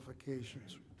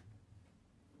qualifications.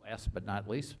 Last but not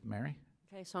least, Mary?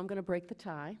 Okay, so I'm going to break the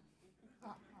tie.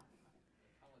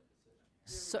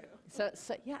 So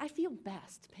yeah, I feel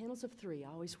best. Panels of 3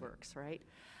 always works, right?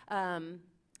 I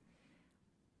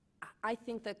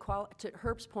think that, to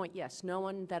Herb's point, yes, no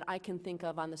one that I can think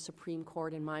of on the Supreme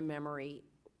Court in my memory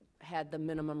had the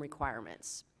minimum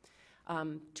requirements.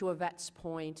 To Yvette's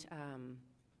point,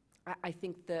 I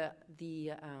think there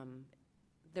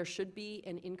should be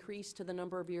an increase to the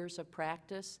number of years of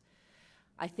practice.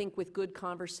 I think with good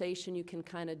conversation, you can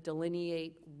kind of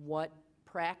delineate what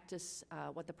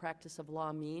the practice of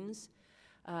law means.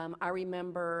 I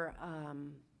remember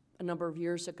a number of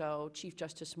years ago, Chief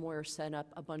Justice Moyer set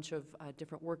up a bunch of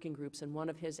different working groups, and one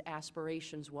of his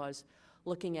aspirations was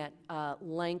looking at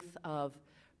length of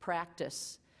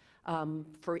practice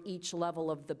for each level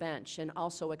of the bench, and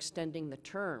also extending the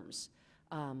terms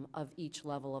of each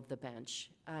level of the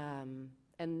bench.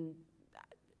 And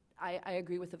I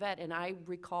agree with Yvette, and I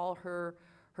recall her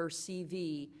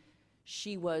CV.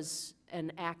 She was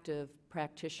an active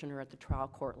practitioner at the trial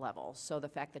court level, so the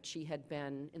fact that she had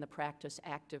been in the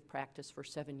active practice for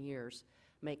 7 years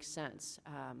makes sense.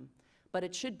 But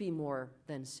it should be more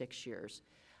than 6 years.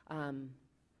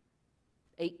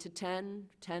 8 to 10,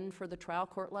 10 for the trial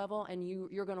court level, and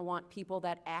you're going to want people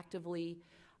that actively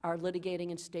are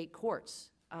litigating in state courts,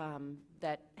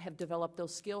 that have developed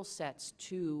those skill sets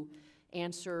to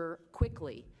answer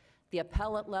quickly. The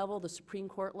appellate level, the Supreme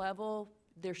Court level,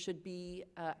 there should be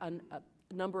a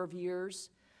number of years.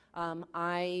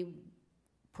 I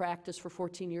practiced for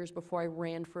 14 years before I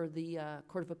ran for the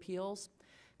Court of Appeals.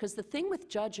 Because the thing with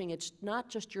judging, it's not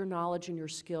just your knowledge and your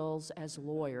skills as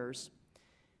lawyers.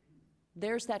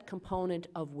 There's that component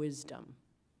of wisdom.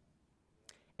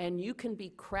 And you can be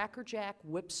crackerjack,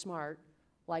 whip smart,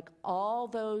 like all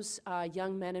those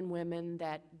young men and women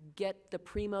that get the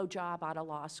primo job out of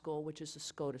law school, which is a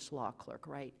SCOTUS law clerk,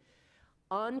 right?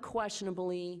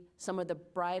 Unquestionably, some of the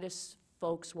brightest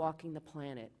folks walking the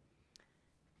planet.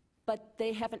 But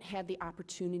they haven't had the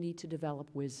opportunity to develop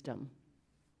wisdom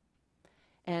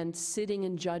and sitting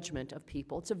in judgment of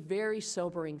people. It's a very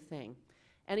sobering thing.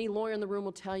 Any lawyer in the room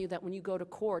will tell you that when you go to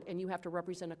court and you have to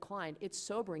represent a client, it's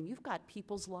sobering. You've got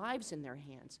people's lives in their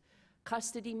hands.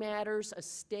 Custody matters,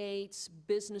 estates,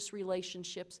 business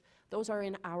relationships, those are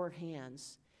in our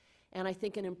hands. And I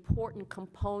think an important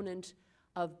component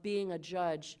of being a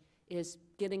judge is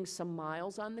getting some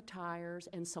miles on the tires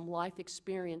and some life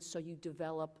experience so you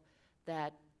develop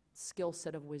that skill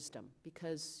set of wisdom.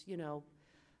 Because, you know,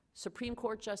 Supreme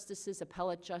Court justices,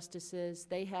 appellate justices,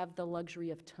 they have the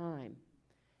luxury of time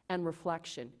and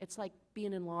reflection. It's like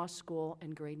being in law school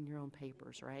and grading your own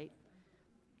papers, right?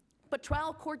 But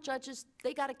trial court judges,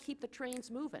 they got to keep the trains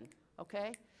moving,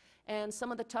 okay? And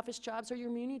some of the toughest jobs are your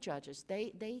muni judges.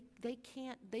 They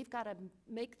can't, they've got to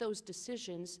make those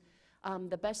decisions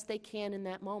the best they can in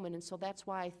that moment. And so that's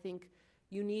why I think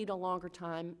you need a longer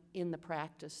time in the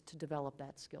practice to develop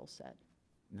that skill set.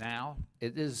 Now,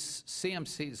 it is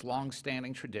CMC's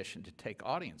longstanding tradition to take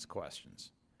audience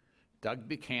questions. Doug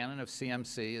Buchanan of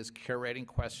CMC is curating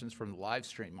questions from the live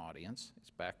stream audience.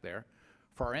 He's back there.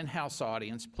 For our in-house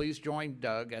audience, please join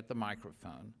Doug at the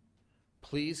microphone.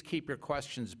 Please keep your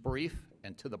questions brief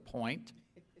and to the point.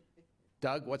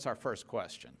 Doug, what's our first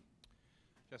question?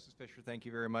 Justice Fischer, thank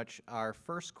you very much. Our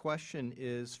first question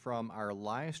is from our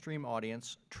live stream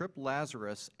audience. Trip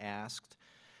Lazarus asked,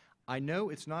 I know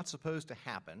it's not supposed to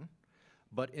happen,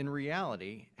 but in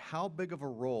reality, how big of a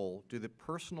role do the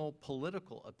personal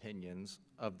political opinions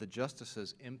of the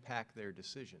justices impact their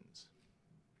decisions?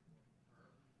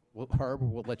 Well, Herb,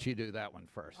 we'll let you do that one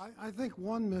first. I think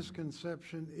one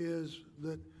misconception is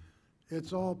that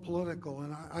it's all political,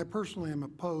 and I personally am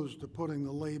opposed to putting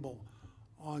the label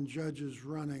on judges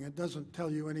running. It doesn't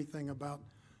tell you anything about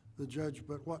the judge,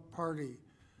 but what party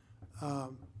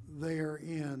they are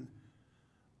in.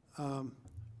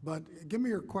 But give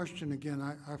me your question again.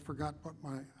 I forgot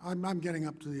what I'm getting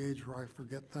up to the age where I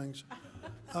forget things.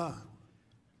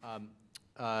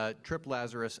 Trip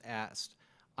Lazarus asked,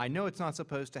 I know it's not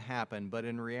supposed to happen, but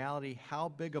in reality, how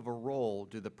big of a role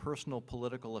do the personal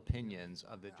political opinions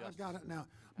of the justices? I've got it now.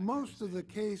 Most of the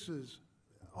cases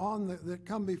that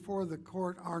come before the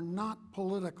court are not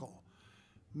political.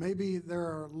 Maybe there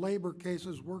are labor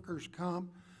cases, workers'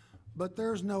 comp, but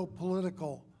there's no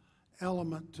political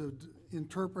element to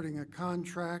interpreting a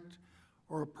contract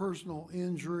or a personal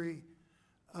injury.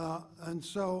 And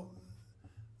so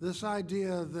this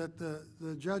idea that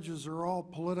the judges are all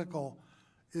political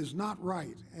is not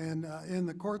right. And in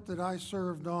the court that I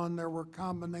served on, there were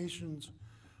combinations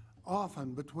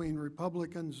often between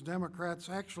Republicans, Democrats.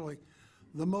 Actually,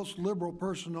 the most liberal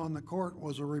person on the court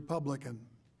was a Republican.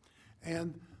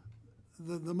 And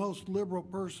the most liberal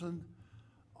person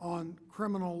on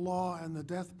criminal law and the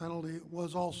death penalty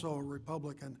was also a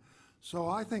Republican. So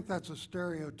I think that's a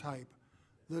stereotype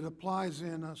that applies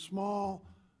in a small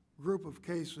group of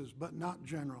cases, but not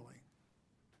generally.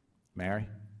 Mary?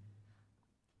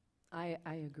 I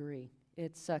agree.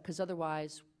 It's because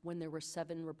otherwise, when there were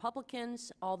 7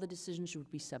 Republicans, all the decisions would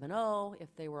be 7-0.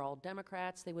 If they were all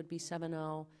Democrats, they would be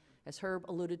 7-0. As Herb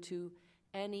alluded to,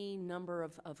 any number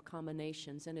of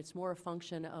combinations, and it's more a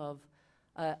function of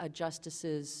a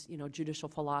justice's, judicial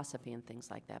philosophy and things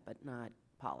like that, but not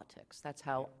politics. That's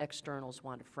how externals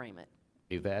want to frame it.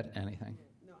 Yvette, anything?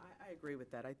 No, I agree with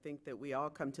that. I think that we all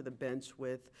come to the bench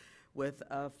with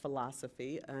a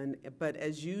philosophy, but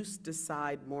as you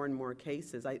decide more and more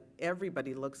cases,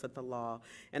 everybody looks at the law.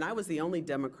 And I was the only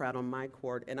Democrat on my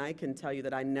court, and I can tell you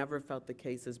that I never felt the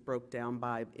cases broke down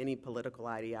by any political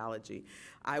ideology.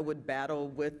 I would battle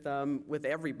with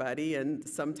everybody, and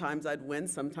sometimes I'd win,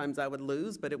 sometimes I would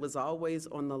lose, but it was always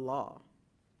on the law.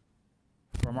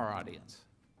 From our audience.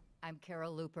 I'm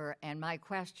Carol Looper, and my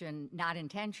question, not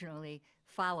intentionally,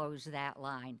 follows that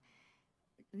line.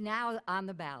 Now on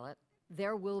the ballot,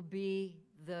 there will be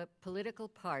the political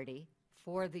party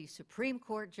for the Supreme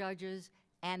Court judges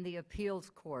and the appeals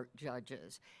court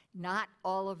judges, not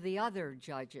all of the other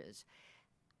judges.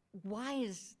 Why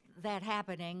is that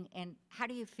happening, and how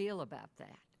do you feel about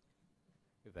that?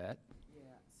 Yvette? Yeah.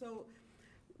 So,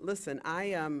 listen,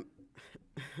 I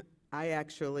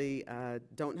actually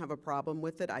don't have a problem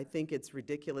with it. I think it's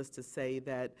ridiculous to say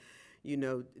that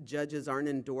judges aren't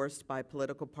endorsed by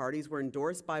political parties. We're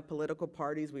endorsed by political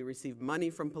parties. We receive money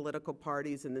from political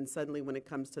parties. And then suddenly when it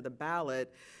comes to the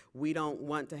ballot, we don't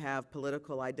want to have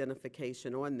political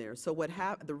identification on there. So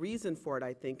the reason for it,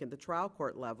 I think, at the trial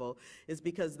court level is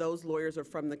because those lawyers are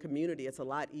from the community. It's a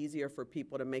lot easier for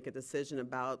people to make a decision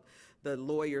about the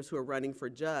lawyers who are running for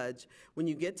judge. When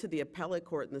you get to the appellate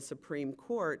court and the Supreme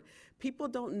Court, people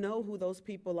don't know who those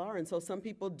people are, and so some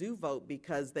people do vote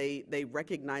because they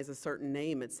recognize a certain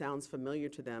name. It sounds familiar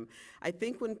to them. I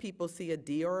think when people see a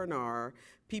D or an R,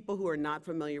 people who are not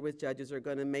familiar with judges are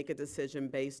going to make a decision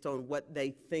based on what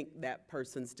they think that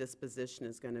person's disposition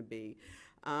is going to be.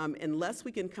 Unless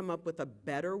we can come up with a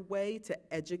better way to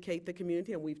educate the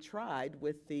community, and we've tried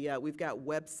with we've got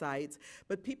websites,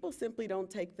 but people simply don't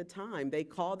take the time. They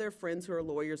call their friends who are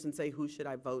lawyers and say, who should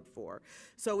I vote for?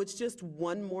 So it's just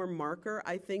one more marker,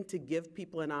 I think, to give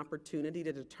people an opportunity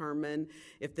to determine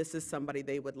if this is somebody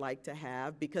they would like to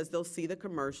have, because they'll see the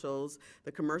commercials.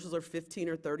 The commercials are 15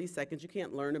 or 30 seconds. You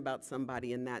can't learn about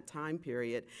somebody in that time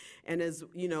period. And as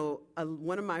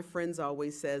one of my friends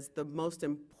always says, the most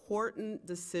important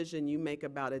decision you make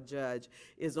about a judge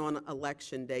is on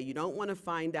election day. You don't want to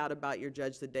find out about your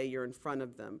judge the day you're in front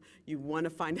of them. You want to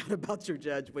find out about your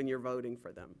judge when you're voting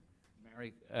for them.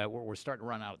 Mary, we're starting to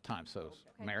run out of time, so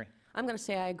okay. Mary? I'm going to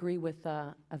say I agree with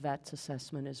Yvette's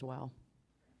assessment as well.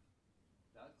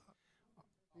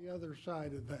 The other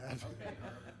side of that.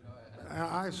 Okay.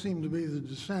 I seem to be the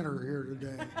dissenter here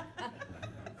today.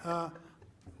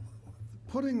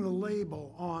 Putting the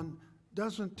label on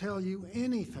doesn't tell you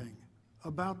anything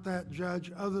about that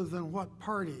judge other than what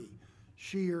party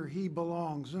she or he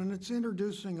belongs. And it's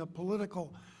introducing a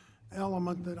political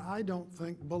element that I don't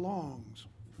think belongs.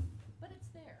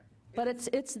 But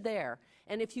it's there.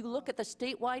 And if you look at the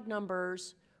statewide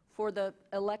numbers for the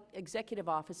executive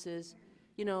offices,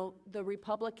 you know, the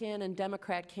Republican and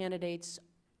Democrat candidates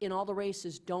in all the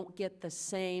races don't get the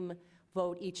same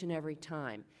vote each and every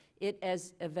time. It,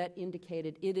 as Yvette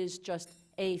indicated, it is just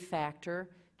a factor.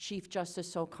 Chief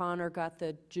Justice O'Connor got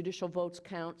the judicial votes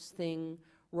counts thing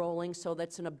rolling, so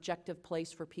that's an objective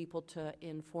place for people to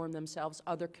inform themselves.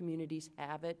 Other communities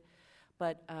have it.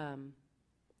 But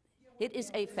it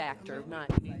is a factor, not,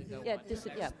 yeah.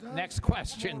 Next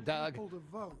question, Doug. People to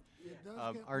vote. It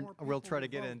does get more We'll people try to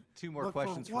to get vote. in 2 more But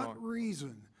questions for what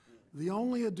reason? The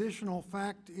only additional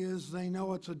fact is they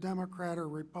know it's a Democrat or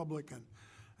Republican,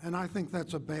 and I think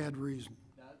that's a bad reason.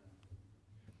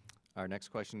 Our next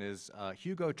question is,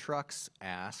 Hugo Trucks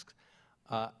asked,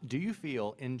 do you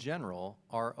feel, in general,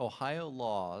 are Ohio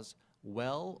laws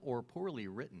well or poorly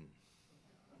written?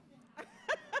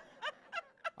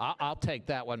 I'll take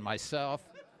that one myself.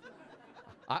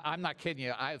 I'm not kidding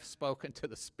you. I've spoken to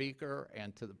the Speaker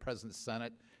and to the President of the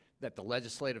Senate that the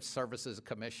Legislative Services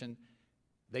Commission,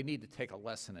 they need to take a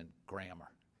lesson in grammar.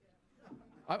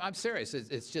 I'm serious.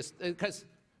 It's just because,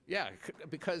 yeah,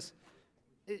 because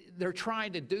they're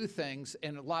trying to do things,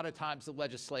 and a lot of times the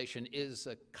legislation is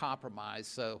a compromise,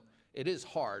 so it is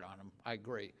hard on them, I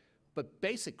agree. But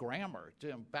basic grammar,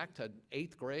 back to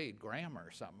 8th grade grammar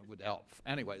or something would help.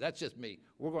 Anyway, that's just me.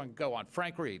 We're going to go on.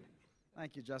 Frank Reed.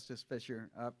 Thank you, Justice Fischer.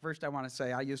 First, I want to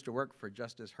say I used to work for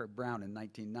Justice Herb Brown in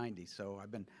 1990, so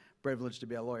I've been privileged to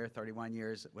be a lawyer 31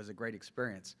 years. It was a great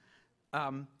experience.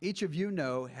 Each of you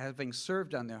know, having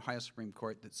served on the Ohio Supreme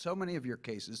Court, that so many of your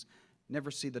cases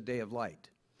never see the day of light.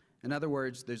 In other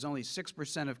words, there's only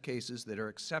 6% of cases that are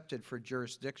accepted for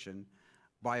jurisdiction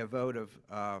by a vote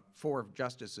of 4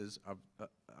 justices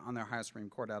on the Ohio Supreme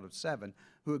Court out of 7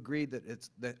 who agreed that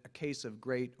it's a case of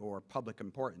great or public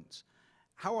importance.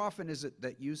 How often is it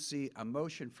that you see a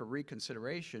motion for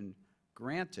reconsideration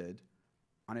granted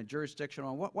on a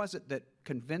jurisdictional, and what was it that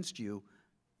convinced you,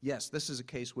 yes, this is a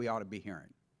case we ought to be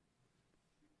hearing?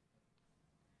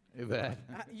 Yvette.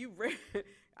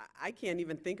 I can't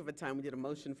even think of a time we did a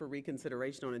motion for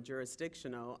reconsideration on a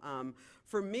jurisdictional.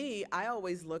 For me, I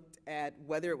always looked at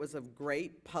whether it was of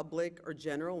great public or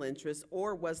general interest,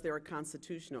 or was there a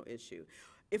constitutional issue.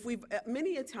 If we've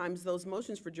many a times those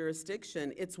motions for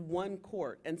jurisdiction, it's one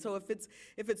court, and so if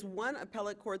it's one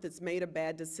appellate court that's made a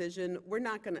bad decision, we're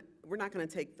not gonna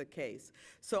take the case.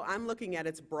 So I'm looking at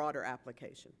its broader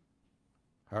application.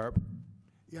 Herb.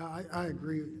 Yeah, I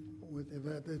agree with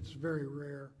Yvette. It's very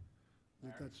rare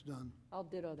that that's done. I'll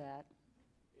ditto that.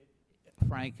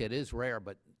 Frank, it is rare,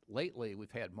 but lately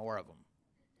we've had more of them.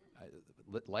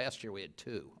 Last year we had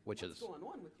 2, which is What's going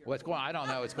on with your what's going on. I don't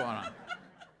know what's going on.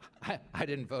 I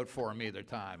didn't vote for him either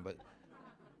time, but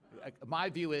my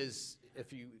view is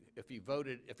if you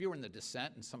were in the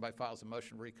dissent and somebody files a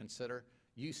motion to reconsider,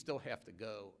 you still have to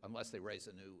go unless they raise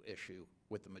a new issue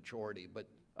with the majority. But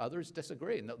others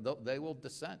disagree, and they will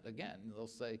dissent again. They'll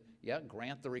say, yeah,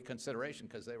 grant the reconsideration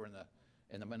because they were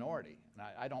in the minority. And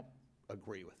I don't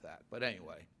agree with that. But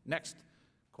anyway, next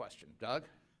question. Doug?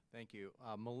 Thank you.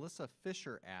 Melissa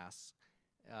Fisher asks,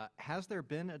 has there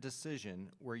been a decision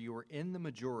where you were in the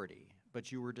majority,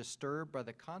 but you were disturbed by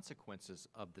the consequences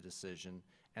of the decision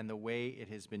and the way it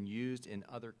has been used in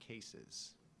other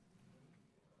cases?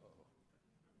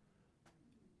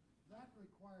 That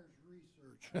requires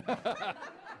research.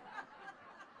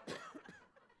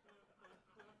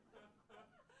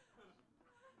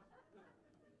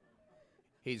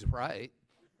 He's right.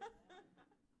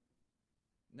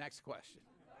 Next question.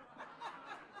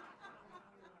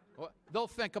 Well, they'll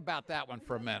think about that one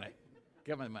for a minute.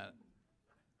 Give them a minute.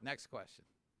 Next question.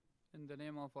 In the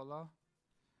name of Allah,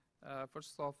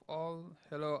 first of all,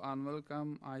 hello and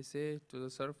welcome, I say, to the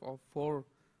serve of 4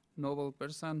 noble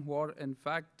persons who are in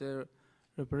fact the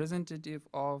representative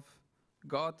of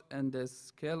God and the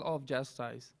scale of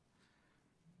justice.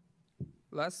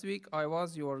 Last week I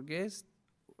was your guest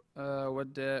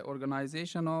with the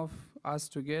organization of Us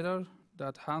Together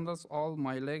that handles all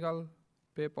my legal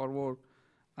paperwork.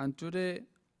 And today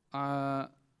I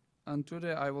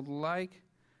would like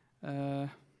to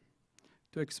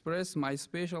express my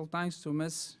special thanks to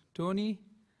Ms. Tony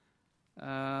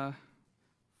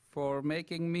for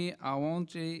making me a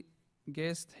wanted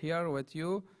guest here with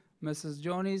you. Mrs.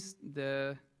 Jones,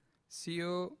 the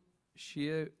CEO,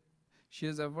 she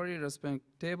is a very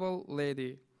respectable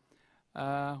lady.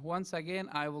 Once again,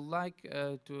 I would like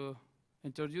to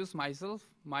introduce myself.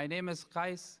 My name is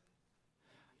Qais.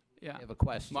 Yeah. You have a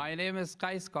question. My name is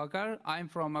Qais Kakar. I'm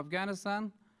from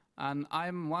Afghanistan, and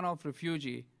I'm one of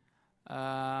refugee.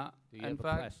 Do you in have a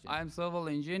fact, question? I'm civil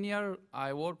engineer.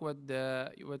 I work with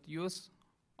youth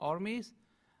armies.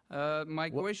 My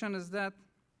question is that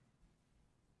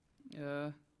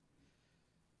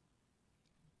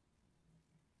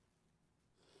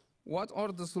what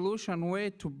are the solution way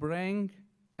to bring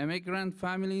immigrant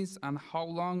families, and how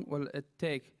long will it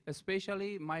take?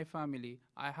 Especially my family.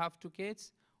 I have 2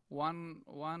 kids. One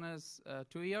is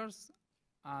 2 years,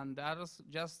 and the other is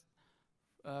just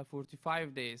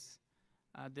 45 days.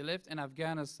 They lived in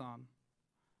Afghanistan.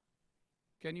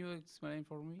 Can you explain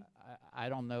for me? I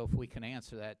don't know if we can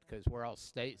answer that because we're all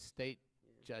state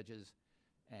judges,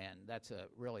 and that's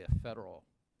really a federal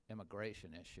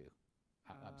immigration issue.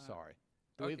 I'm sorry.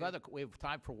 Do we have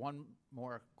time for one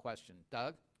more question?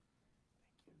 Doug?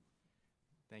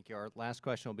 Thank you. Our last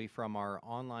question will be from our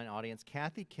online audience.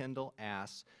 Kathy Kendall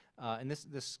asks, and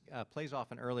this plays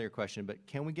off an earlier question, but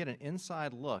can we get an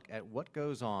inside look at what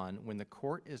goes on when the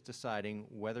court is deciding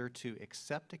whether to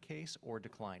accept a case or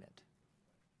decline it?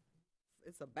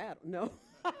 It's a battle. No.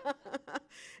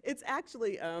 It's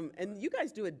actually, and you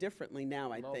guys do it differently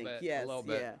now, I think. Yes, a little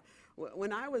bit. yeah.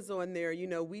 When I was on there, you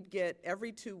know, we'd get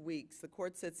every 2 weeks, the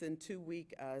court sits in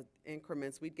 2-week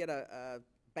increments, we'd get a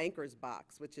banker's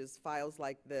box, which is files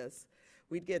like this.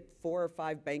 We'd get 4 or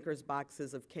 5 banker's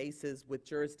boxes of cases with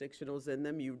jurisdictionals in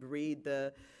them. You'd read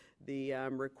the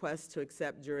request to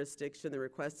accept jurisdiction, the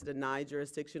request to deny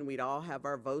jurisdiction. We'd all have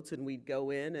our votes, and we'd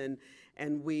go in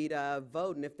and we'd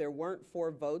vote. And if there weren't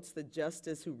 4 votes, the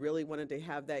justice who really wanted to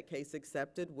have that case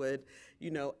accepted would, you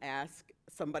know, ask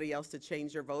somebody else to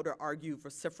change their vote or argue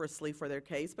vociferously for their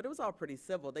case. But it was all pretty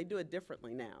civil. They do it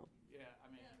differently now.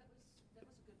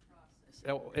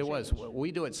 It was.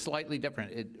 We do it slightly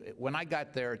different. When I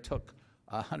got there, it took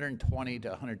 120 to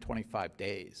 125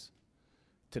 days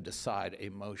to decide a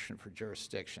motion for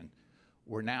jurisdiction.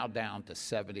 We're now down to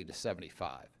 70 to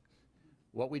 75.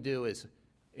 What we do is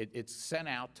it's sent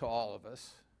out to all of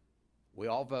us. We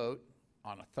all vote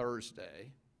on a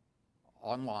Thursday,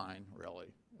 online,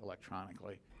 really,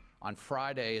 electronically. On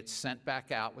Friday, it's sent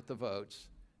back out with the votes,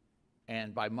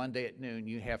 and by Monday at noon,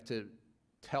 you have to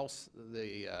tell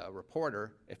the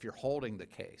reporter if you're holding the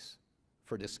case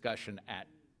for discussion at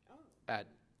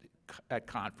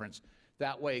conference.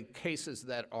 That way, cases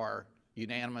that are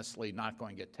unanimously not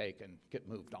going to get taken get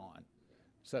moved on.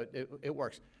 So it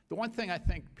works. The one thing I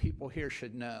think people here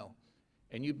should know,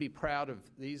 and you'd be proud of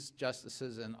these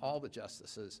justices and all the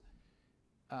justices,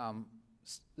 the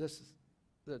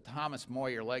Thomas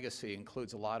Moyer legacy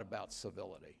includes a lot about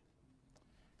civility.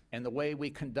 And the way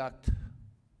we conduct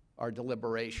our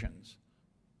deliberations,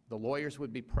 the lawyers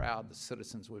would be proud, the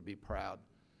citizens would be proud.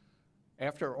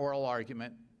 After oral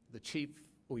argument, the chief,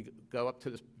 we go up to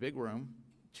this big room,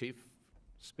 chief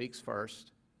speaks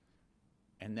first,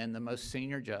 and then the most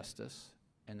senior justice,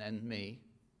 and then me,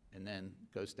 and then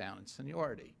goes down in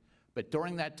seniority. But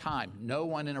during that time, no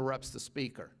one interrupts the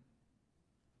speaker,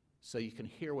 so you can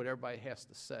hear what everybody has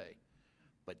to say.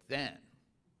 But then,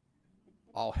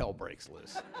 all hell breaks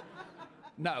loose.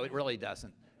 No, it really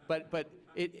doesn't. But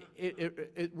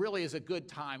it really is a good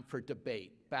time for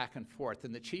debate, back and forth.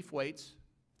 And the chief waits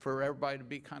for everybody to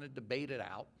be kind of debated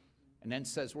out, and then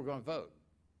says, we're going to vote.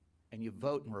 And you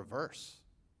vote in reverse,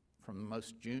 from the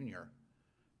most junior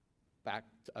back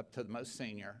up to the most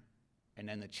senior, and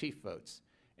then the chief votes.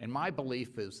 And my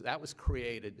belief is that was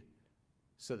created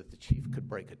so that the chief could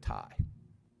break a tie,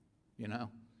 you know,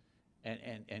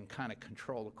 and kind of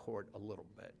control the court a little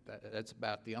bit. That's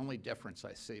about the only difference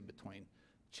I see between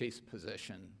chief's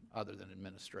position, other than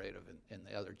administrative, and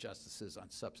the other justices on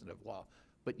substantive law.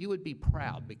 But you would be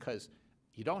proud, because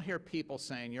you don't hear people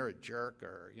saying you're a jerk,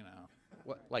 or, you know,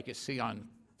 like you see on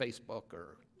Facebook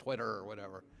or Twitter or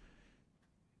whatever.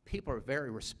 People are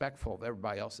very respectful of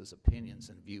everybody else's opinions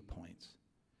and viewpoints.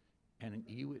 And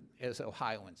you would, as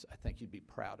Ohioans, I think you'd be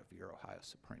proud of your Ohio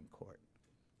Supreme Court.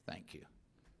 Thank you.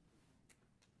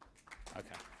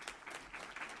 Okay.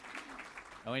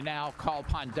 And we now call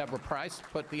upon Deborah Price to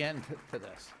put the end to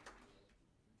this.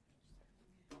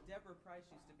 Deborah Price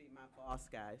used to be my boss,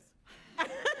 guys.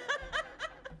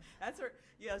 That's her,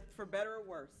 yeah, for better or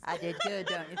worse. I did good,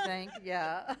 don't you think?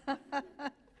 Yeah.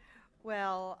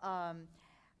 Well,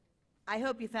 I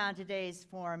hope you found today's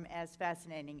forum as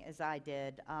fascinating as I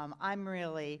did. I'm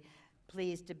really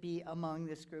pleased to be among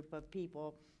this group of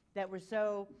people that were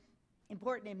so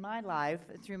important in my life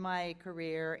through my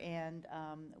career, and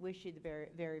wish you the very,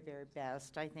 very, very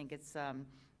best. I think it's,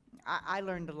 I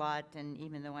learned a lot, and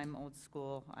even though I'm old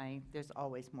school, there's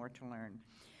always more to learn.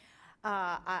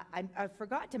 I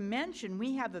forgot to mention,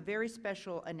 we have a very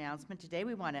special announcement today.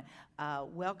 We want to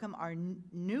welcome our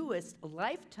newest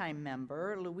lifetime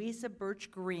member, Louisa Birch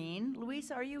Green.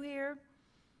 Louisa, are you here?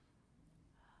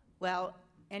 Well,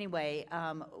 anyway,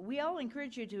 we all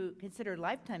encourage you to consider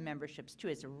lifetime memberships too.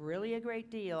 It's really a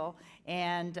great deal,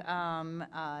 and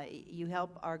you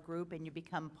help our group and you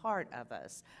become part of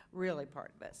us, really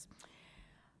part of us.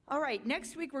 All right,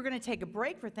 next week we're going to take a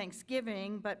break for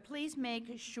Thanksgiving, but please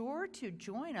make sure to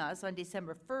join us on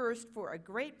December 1st for a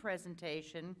great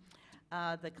presentation,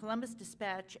 the Columbus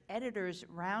Dispatch Editors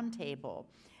Roundtable,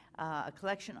 a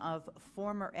collection of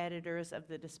former editors of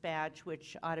the Dispatch,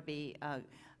 which ought to be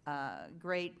a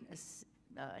great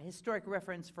historic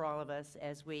reference for all of us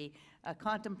as we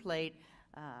contemplate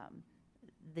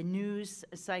the news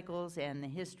cycles and the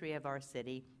history of our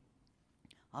city,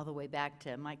 all the way back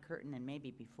to Mike Curtin and maybe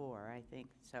before, I think.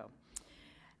 So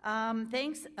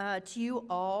thanks to you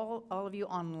all of you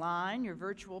online. Your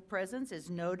virtual presence is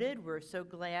noted. We're so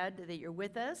glad that you're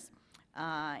with us,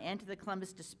 and to the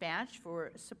Columbus Dispatch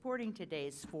for supporting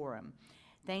today's forum.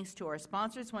 Thanks to our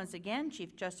sponsors once again,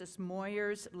 Chief Justice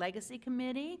Moyer's Legacy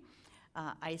Committee,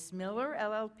 Ice Miller,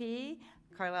 LLP,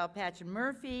 Carlisle Patch and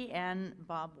Murphy, and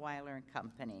Bob Weiler and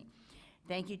Company.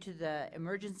 Thank you to the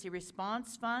Emergency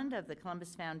Response Fund of the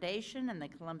Columbus Foundation and the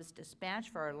Columbus Dispatch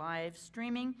for our live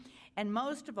streaming, and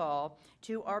most of all,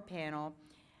 to our panel,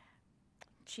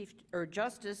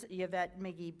 Justice Yvette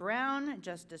McGee Brown,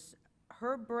 Justice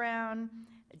Herb Brown,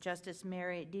 Justice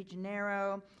Mary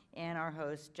DeGenaro, and our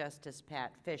host, Justice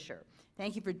Pat Fischer.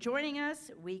 Thank you for joining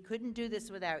us. We couldn't do this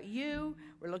without you.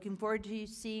 We're looking forward to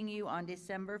seeing you on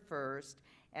December 1st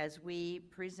as we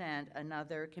present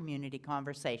another community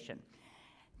conversation.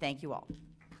 Thank you all.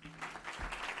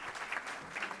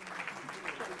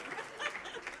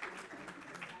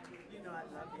 You know I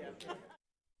love you.